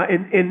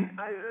 And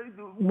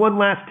one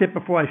last tip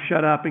before I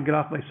shut up and get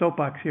off my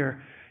soapbox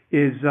here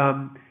is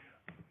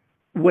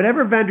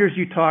whatever vendors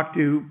you talk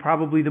to,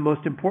 probably the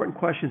most important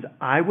questions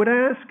I would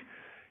ask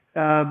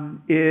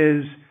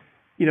is,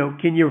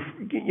 can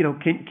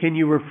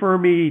you refer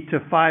me to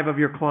 5 of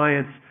your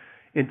clients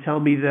and tell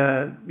me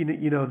the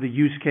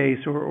use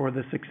case or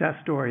the success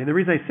story? And the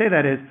reason I say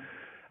that is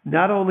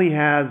not only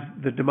has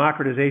the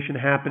democratization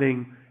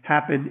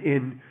happened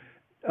in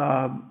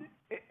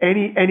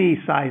any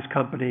size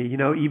company,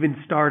 even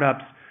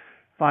startups,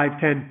 5,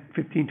 10,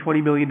 15,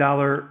 $20 million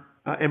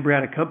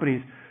embryonic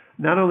companies,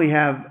 not only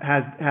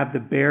have the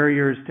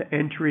barriers to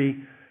entry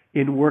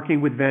in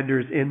working with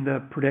vendors in the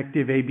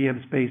predictive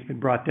ABM space been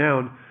brought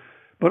down,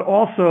 but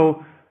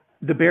also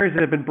the barriers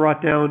that have been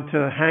brought down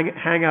to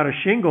hang out a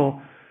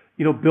shingle,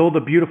 build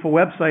a beautiful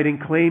website and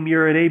claim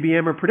you're an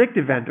ABM or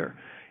predictive vendor.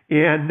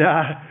 And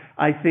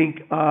I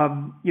think,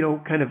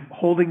 kind of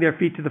holding their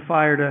feet to the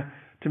fire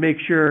to make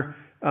sure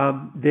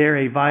they're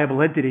a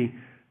viable entity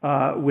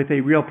with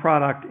a real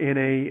product and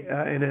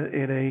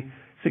a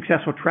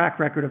successful track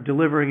record of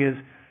delivering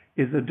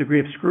is a degree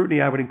of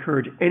scrutiny I would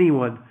encourage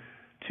anyone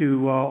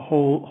to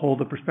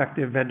hold a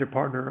prospective vendor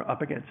partner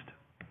up against.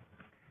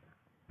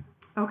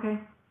 Okay,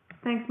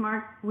 thanks,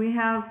 Mark. We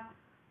have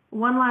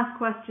one last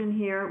question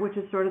here, which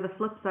is sort of the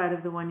flip side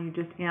of the one you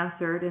just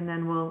answered, and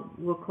then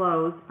we'll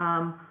close.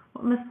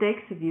 What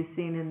mistakes have you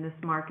seen in this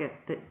market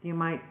that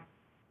might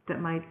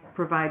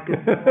provide good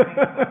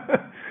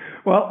support?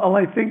 Well,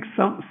 I think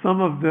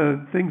some of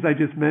the things I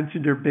just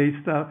mentioned are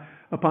based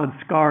upon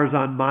scars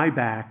on my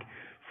back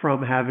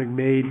from having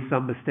made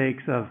some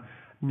mistakes of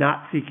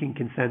not seeking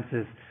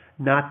consensus,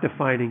 not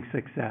defining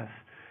success.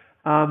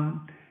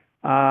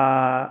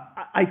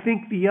 I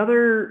think the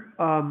other,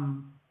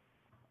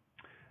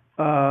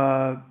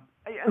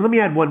 let me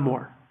add one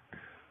more,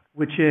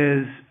 which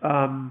is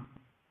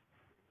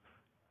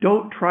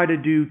don't try to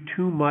do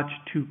too much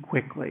too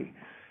quickly.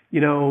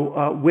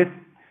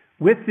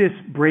 With this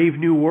brave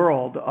new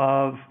world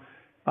of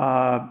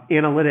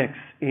analytics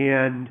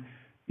and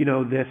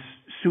this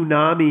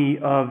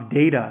tsunami of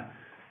data,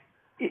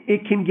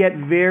 it can get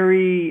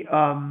very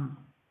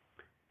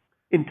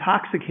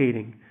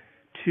intoxicating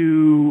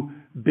to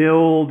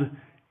build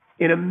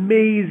an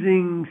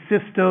amazing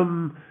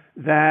system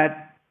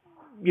that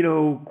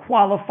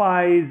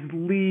qualifies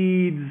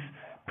leads,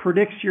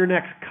 predicts your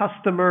next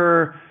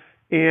customer,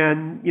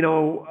 and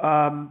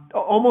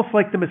almost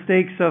like the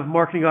mistakes of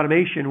marketing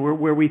automation,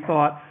 where we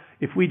thought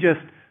if we just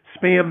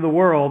spam the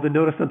world, and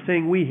notice I'm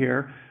saying we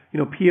here,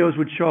 POs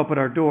would show up at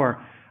our door.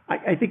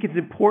 I think it's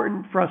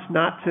important for us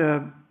not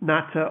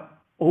to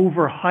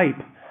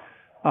overhype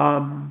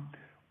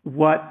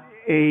what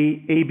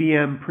a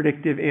ABM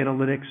predictive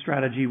analytics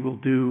strategy will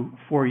do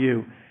for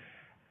you.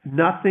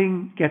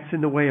 Nothing gets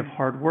in the way of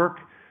hard work.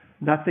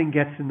 Nothing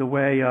gets in the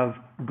way of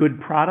good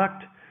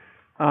product.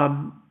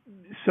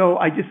 So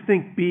I just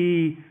think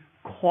be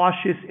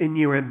cautious in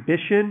your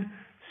ambition,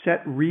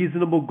 set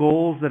reasonable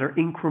goals that are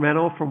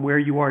incremental from where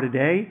you are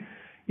today.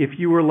 If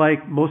you were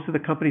like most of the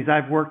companies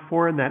I've worked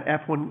for in that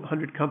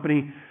F100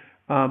 company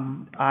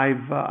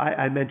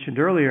I mentioned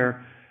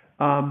earlier,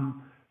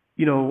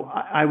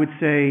 I would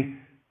say,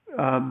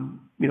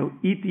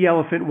 eat the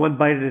elephant one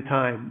bite at a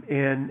time,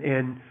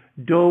 and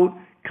don't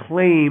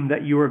claim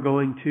that you are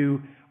going to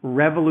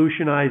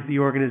revolutionize the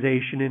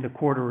organization in a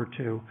quarter or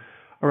two,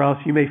 or else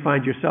you may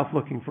find yourself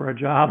looking for a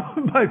job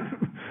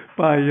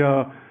by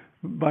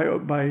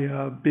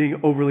being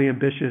overly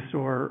ambitious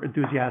or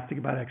enthusiastic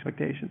about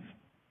expectations.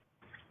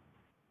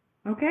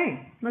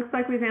 Okay, looks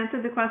like we've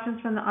answered the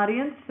questions from the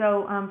audience.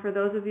 So for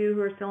those of you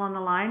who are still on the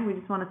line, we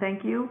just want to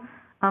thank you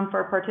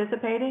for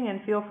participating,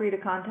 and feel free to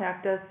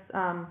contact us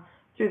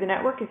through the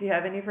network if you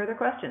have any further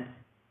questions.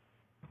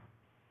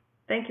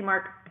 Thank you,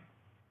 Mark.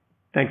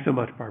 Thanks so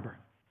much, Barbara.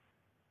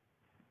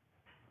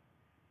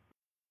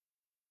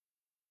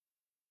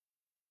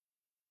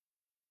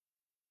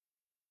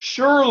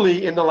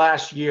 Surely in the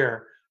last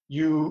year,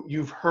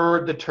 you've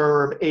heard the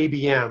term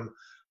ABM.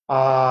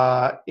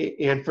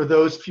 And for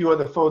those few on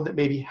the phone that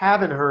maybe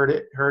haven't heard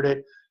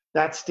it,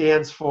 that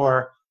stands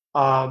for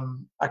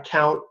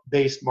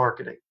account-based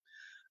marketing.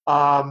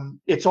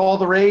 It's all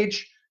the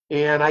rage,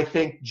 and I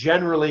think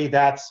generally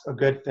that's a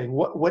good thing.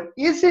 What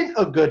isn't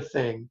a good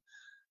thing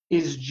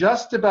is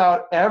just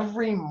about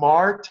every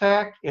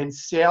MarTech and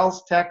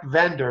sales tech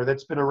vendor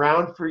that's been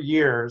around for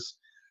years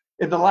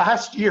in the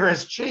last year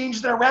has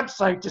changed their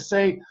website to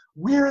say,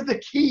 we're the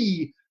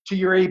key to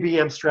your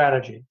ABM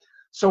strategy.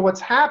 So what's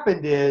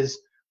happened is,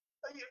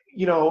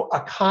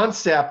 a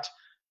concept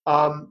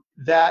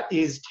that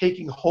is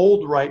taking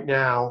hold right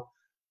now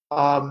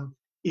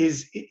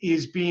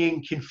is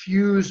being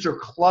confused or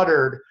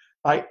cluttered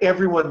by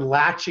everyone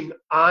latching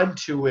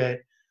onto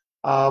it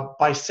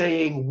by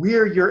saying,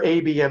 we're your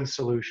ABM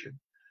solution.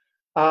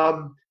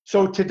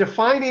 So to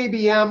define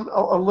ABM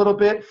a little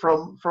bit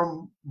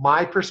from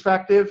my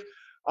perspective,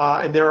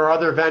 and there are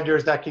other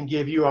vendors that can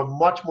give you a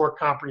much more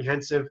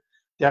comprehensive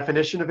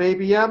definition of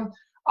ABM,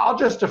 I'll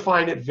just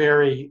define it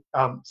very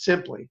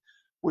simply,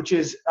 which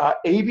is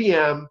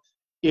ABM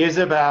is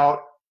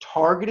about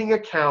targeting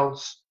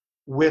accounts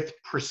with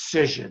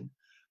precision.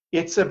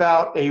 It's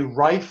about a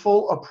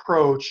rifle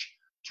approach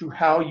to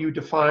how you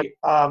define,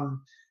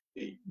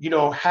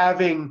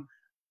 having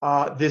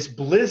this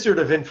blizzard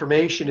of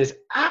information is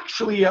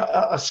actually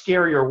a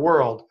scarier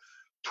world.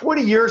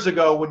 20 years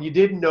ago, when you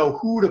didn't know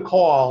who to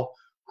call,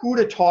 who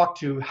to talk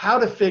to, how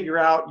to figure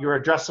out your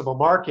addressable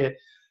market,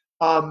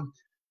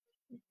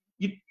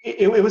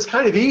 it was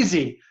kind of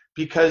easy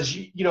because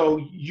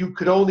you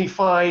could only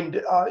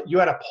find, you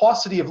had a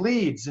paucity of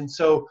leads, and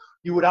so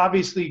you would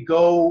obviously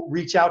go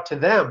reach out to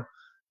them.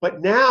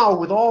 But now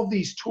with all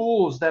these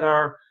tools that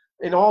are,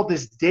 and all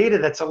this data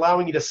that's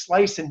allowing you to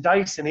slice and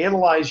dice and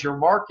analyze your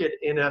market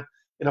in a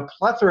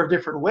plethora of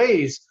different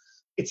ways,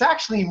 it's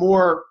actually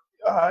more,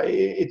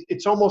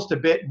 it's almost a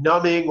bit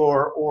numbing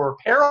or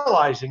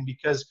paralyzing,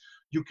 because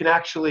you can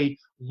actually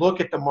look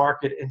at the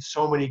market in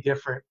so many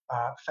different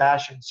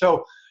fashions.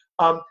 So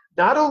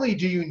not only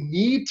do you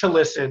need to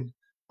listen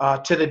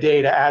to the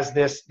data, as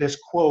this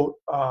quote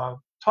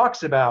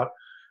talks about,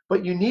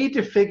 but you need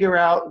to figure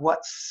out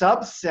what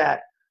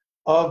subset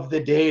of the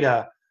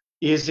data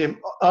is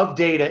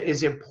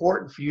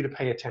important for you to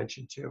pay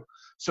attention to,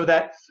 so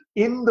that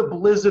in the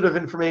blizzard of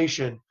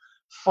information,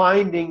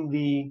 finding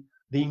the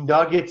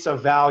nuggets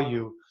of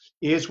value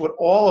is what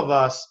all of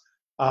us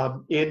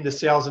in the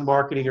sales and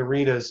marketing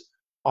arenas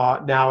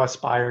now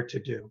aspire to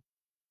do.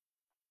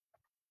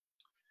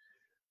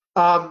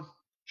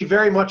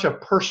 Very much a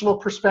personal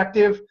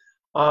perspective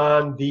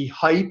on the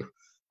hype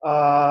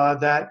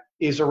that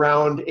is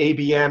around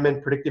ABM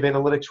and predictive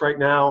analytics right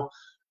now.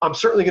 I'm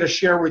certainly going to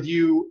share with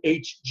you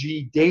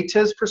HG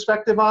Data's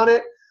perspective on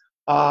it,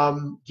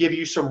 give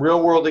you some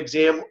real-world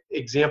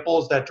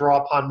examples that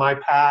draw upon my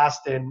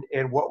past and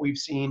what we've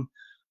seen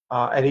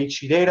at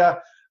HG Data.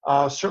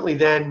 Certainly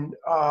then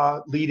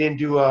lead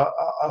into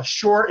a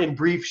short and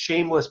brief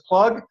shameless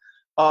plug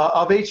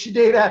of HG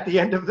Data at the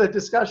end of the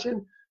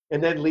discussion,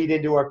 and then lead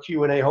into our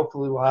Q&A.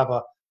 Hopefully we'll have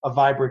a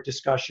vibrant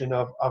discussion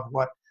of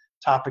what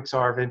topics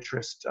are of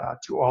interest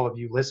to all of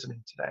you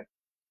listening today.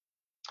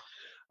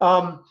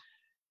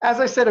 As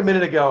I said a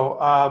minute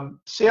ago,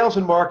 sales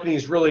and marketing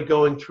is really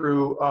going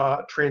through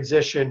a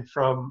transition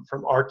from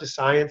art to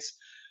science.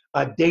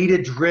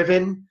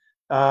 Data-driven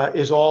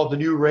is all the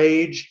new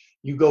rage.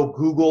 You go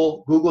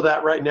Google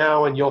that right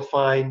now, and you'll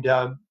find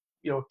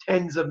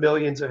tens of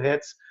millions of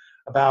hits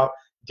about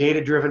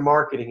data-driven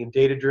marketing and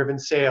data-driven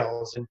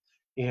sales,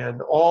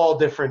 and all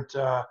different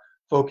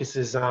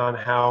focuses on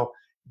how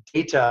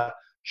data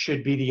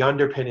should be the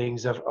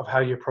underpinnings of how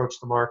you approach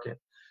the market.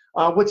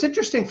 What's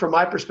interesting from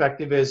my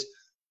perspective is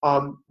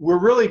we're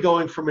really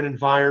going from an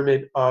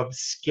environment of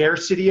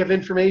scarcity of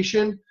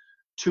information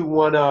to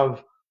one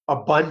of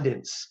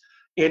abundance.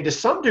 And to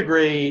some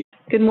degree...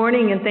 Good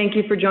morning, and thank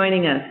you for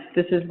joining us.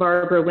 This is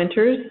Barbara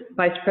Winters,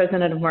 Vice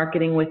President of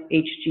Marketing with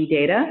HG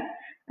Data.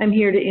 I'm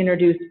here to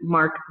introduce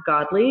Mark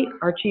Godley,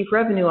 our Chief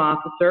Revenue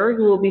Officer,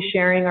 who will be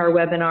sharing our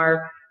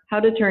webinar,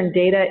 How to Turn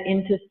Data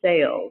into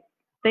Sales.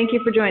 Thank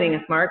you for joining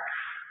us, Mark.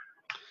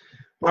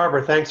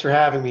 Barbara, thanks for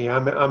having me.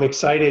 I'm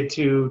excited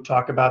to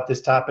talk about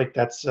this topic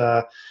that's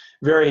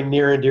very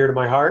near and dear to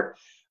my heart.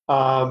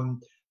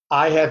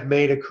 I have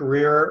made a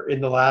career in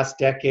the last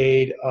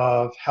decade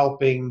of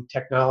helping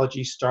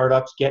technology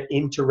startups get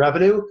into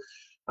revenue.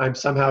 I'm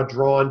somehow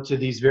drawn to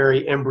these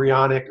very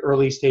embryonic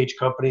early stage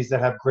companies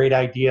that have great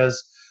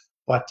ideas,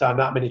 but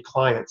not many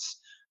clients.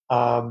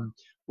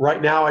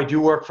 Right now I do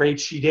work for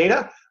HG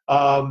Data,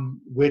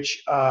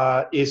 which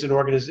is an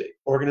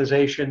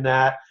organization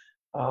that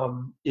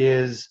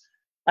is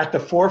at the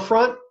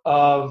forefront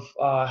of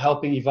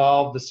helping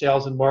evolve the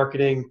sales and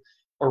marketing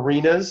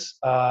arenas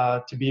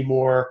to be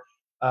more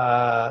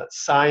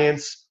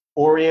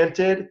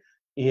science-oriented,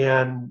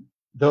 and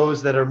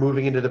those that are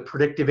moving into the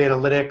predictive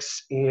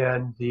analytics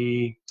and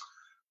the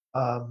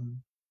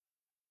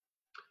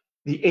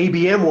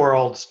ABM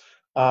worlds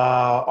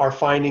are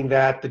finding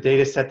that the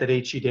data set that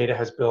HG Data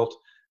has built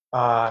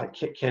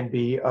can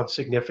be of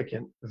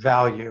significant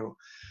value.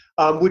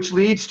 Which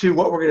leads to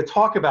what we're going to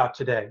talk about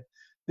today.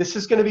 This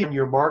is going to be in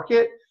your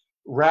market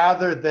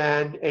rather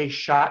than a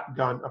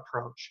shotgun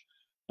approach.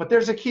 But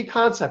there's a key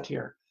concept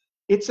here.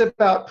 It's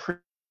about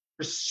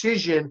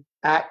precision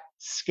at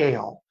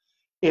scale.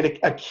 And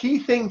a key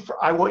thing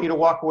I want you to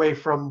walk away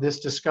from this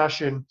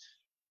discussion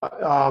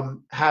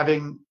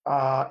having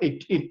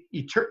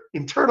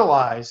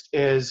internalized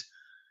is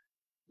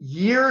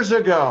years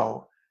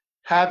ago,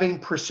 having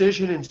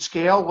precision and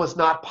scale was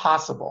not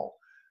possible.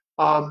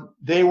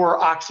 They were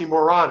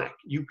oxymoronic.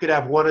 You could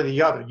have one or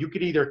the other. You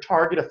could either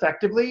target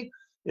effectively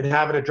and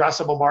have an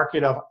addressable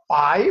market of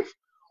 5,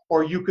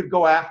 or you could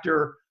go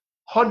after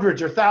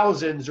hundreds or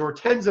thousands or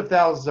tens of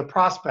thousands of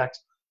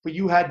prospects, but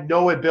you had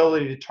no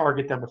ability to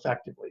target them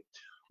effectively.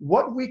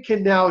 What we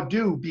can now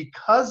do,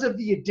 because of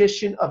the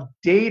addition of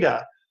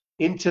data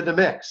into the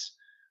mix,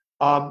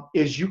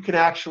 is you can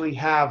actually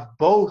have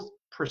both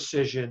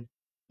precision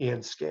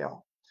and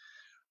scale.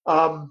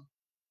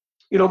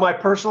 My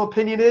personal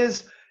opinion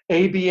is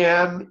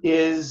ABM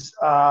is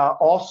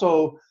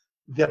also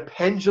the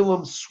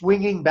pendulum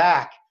swinging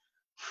back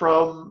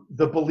from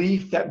the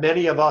belief that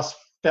many of us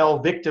fell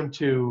victim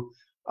to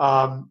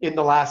in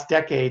the last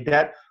decade,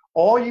 that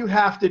all you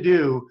have to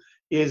do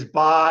is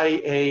buy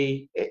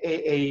a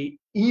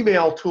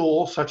email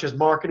tool such as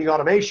marketing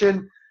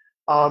automation,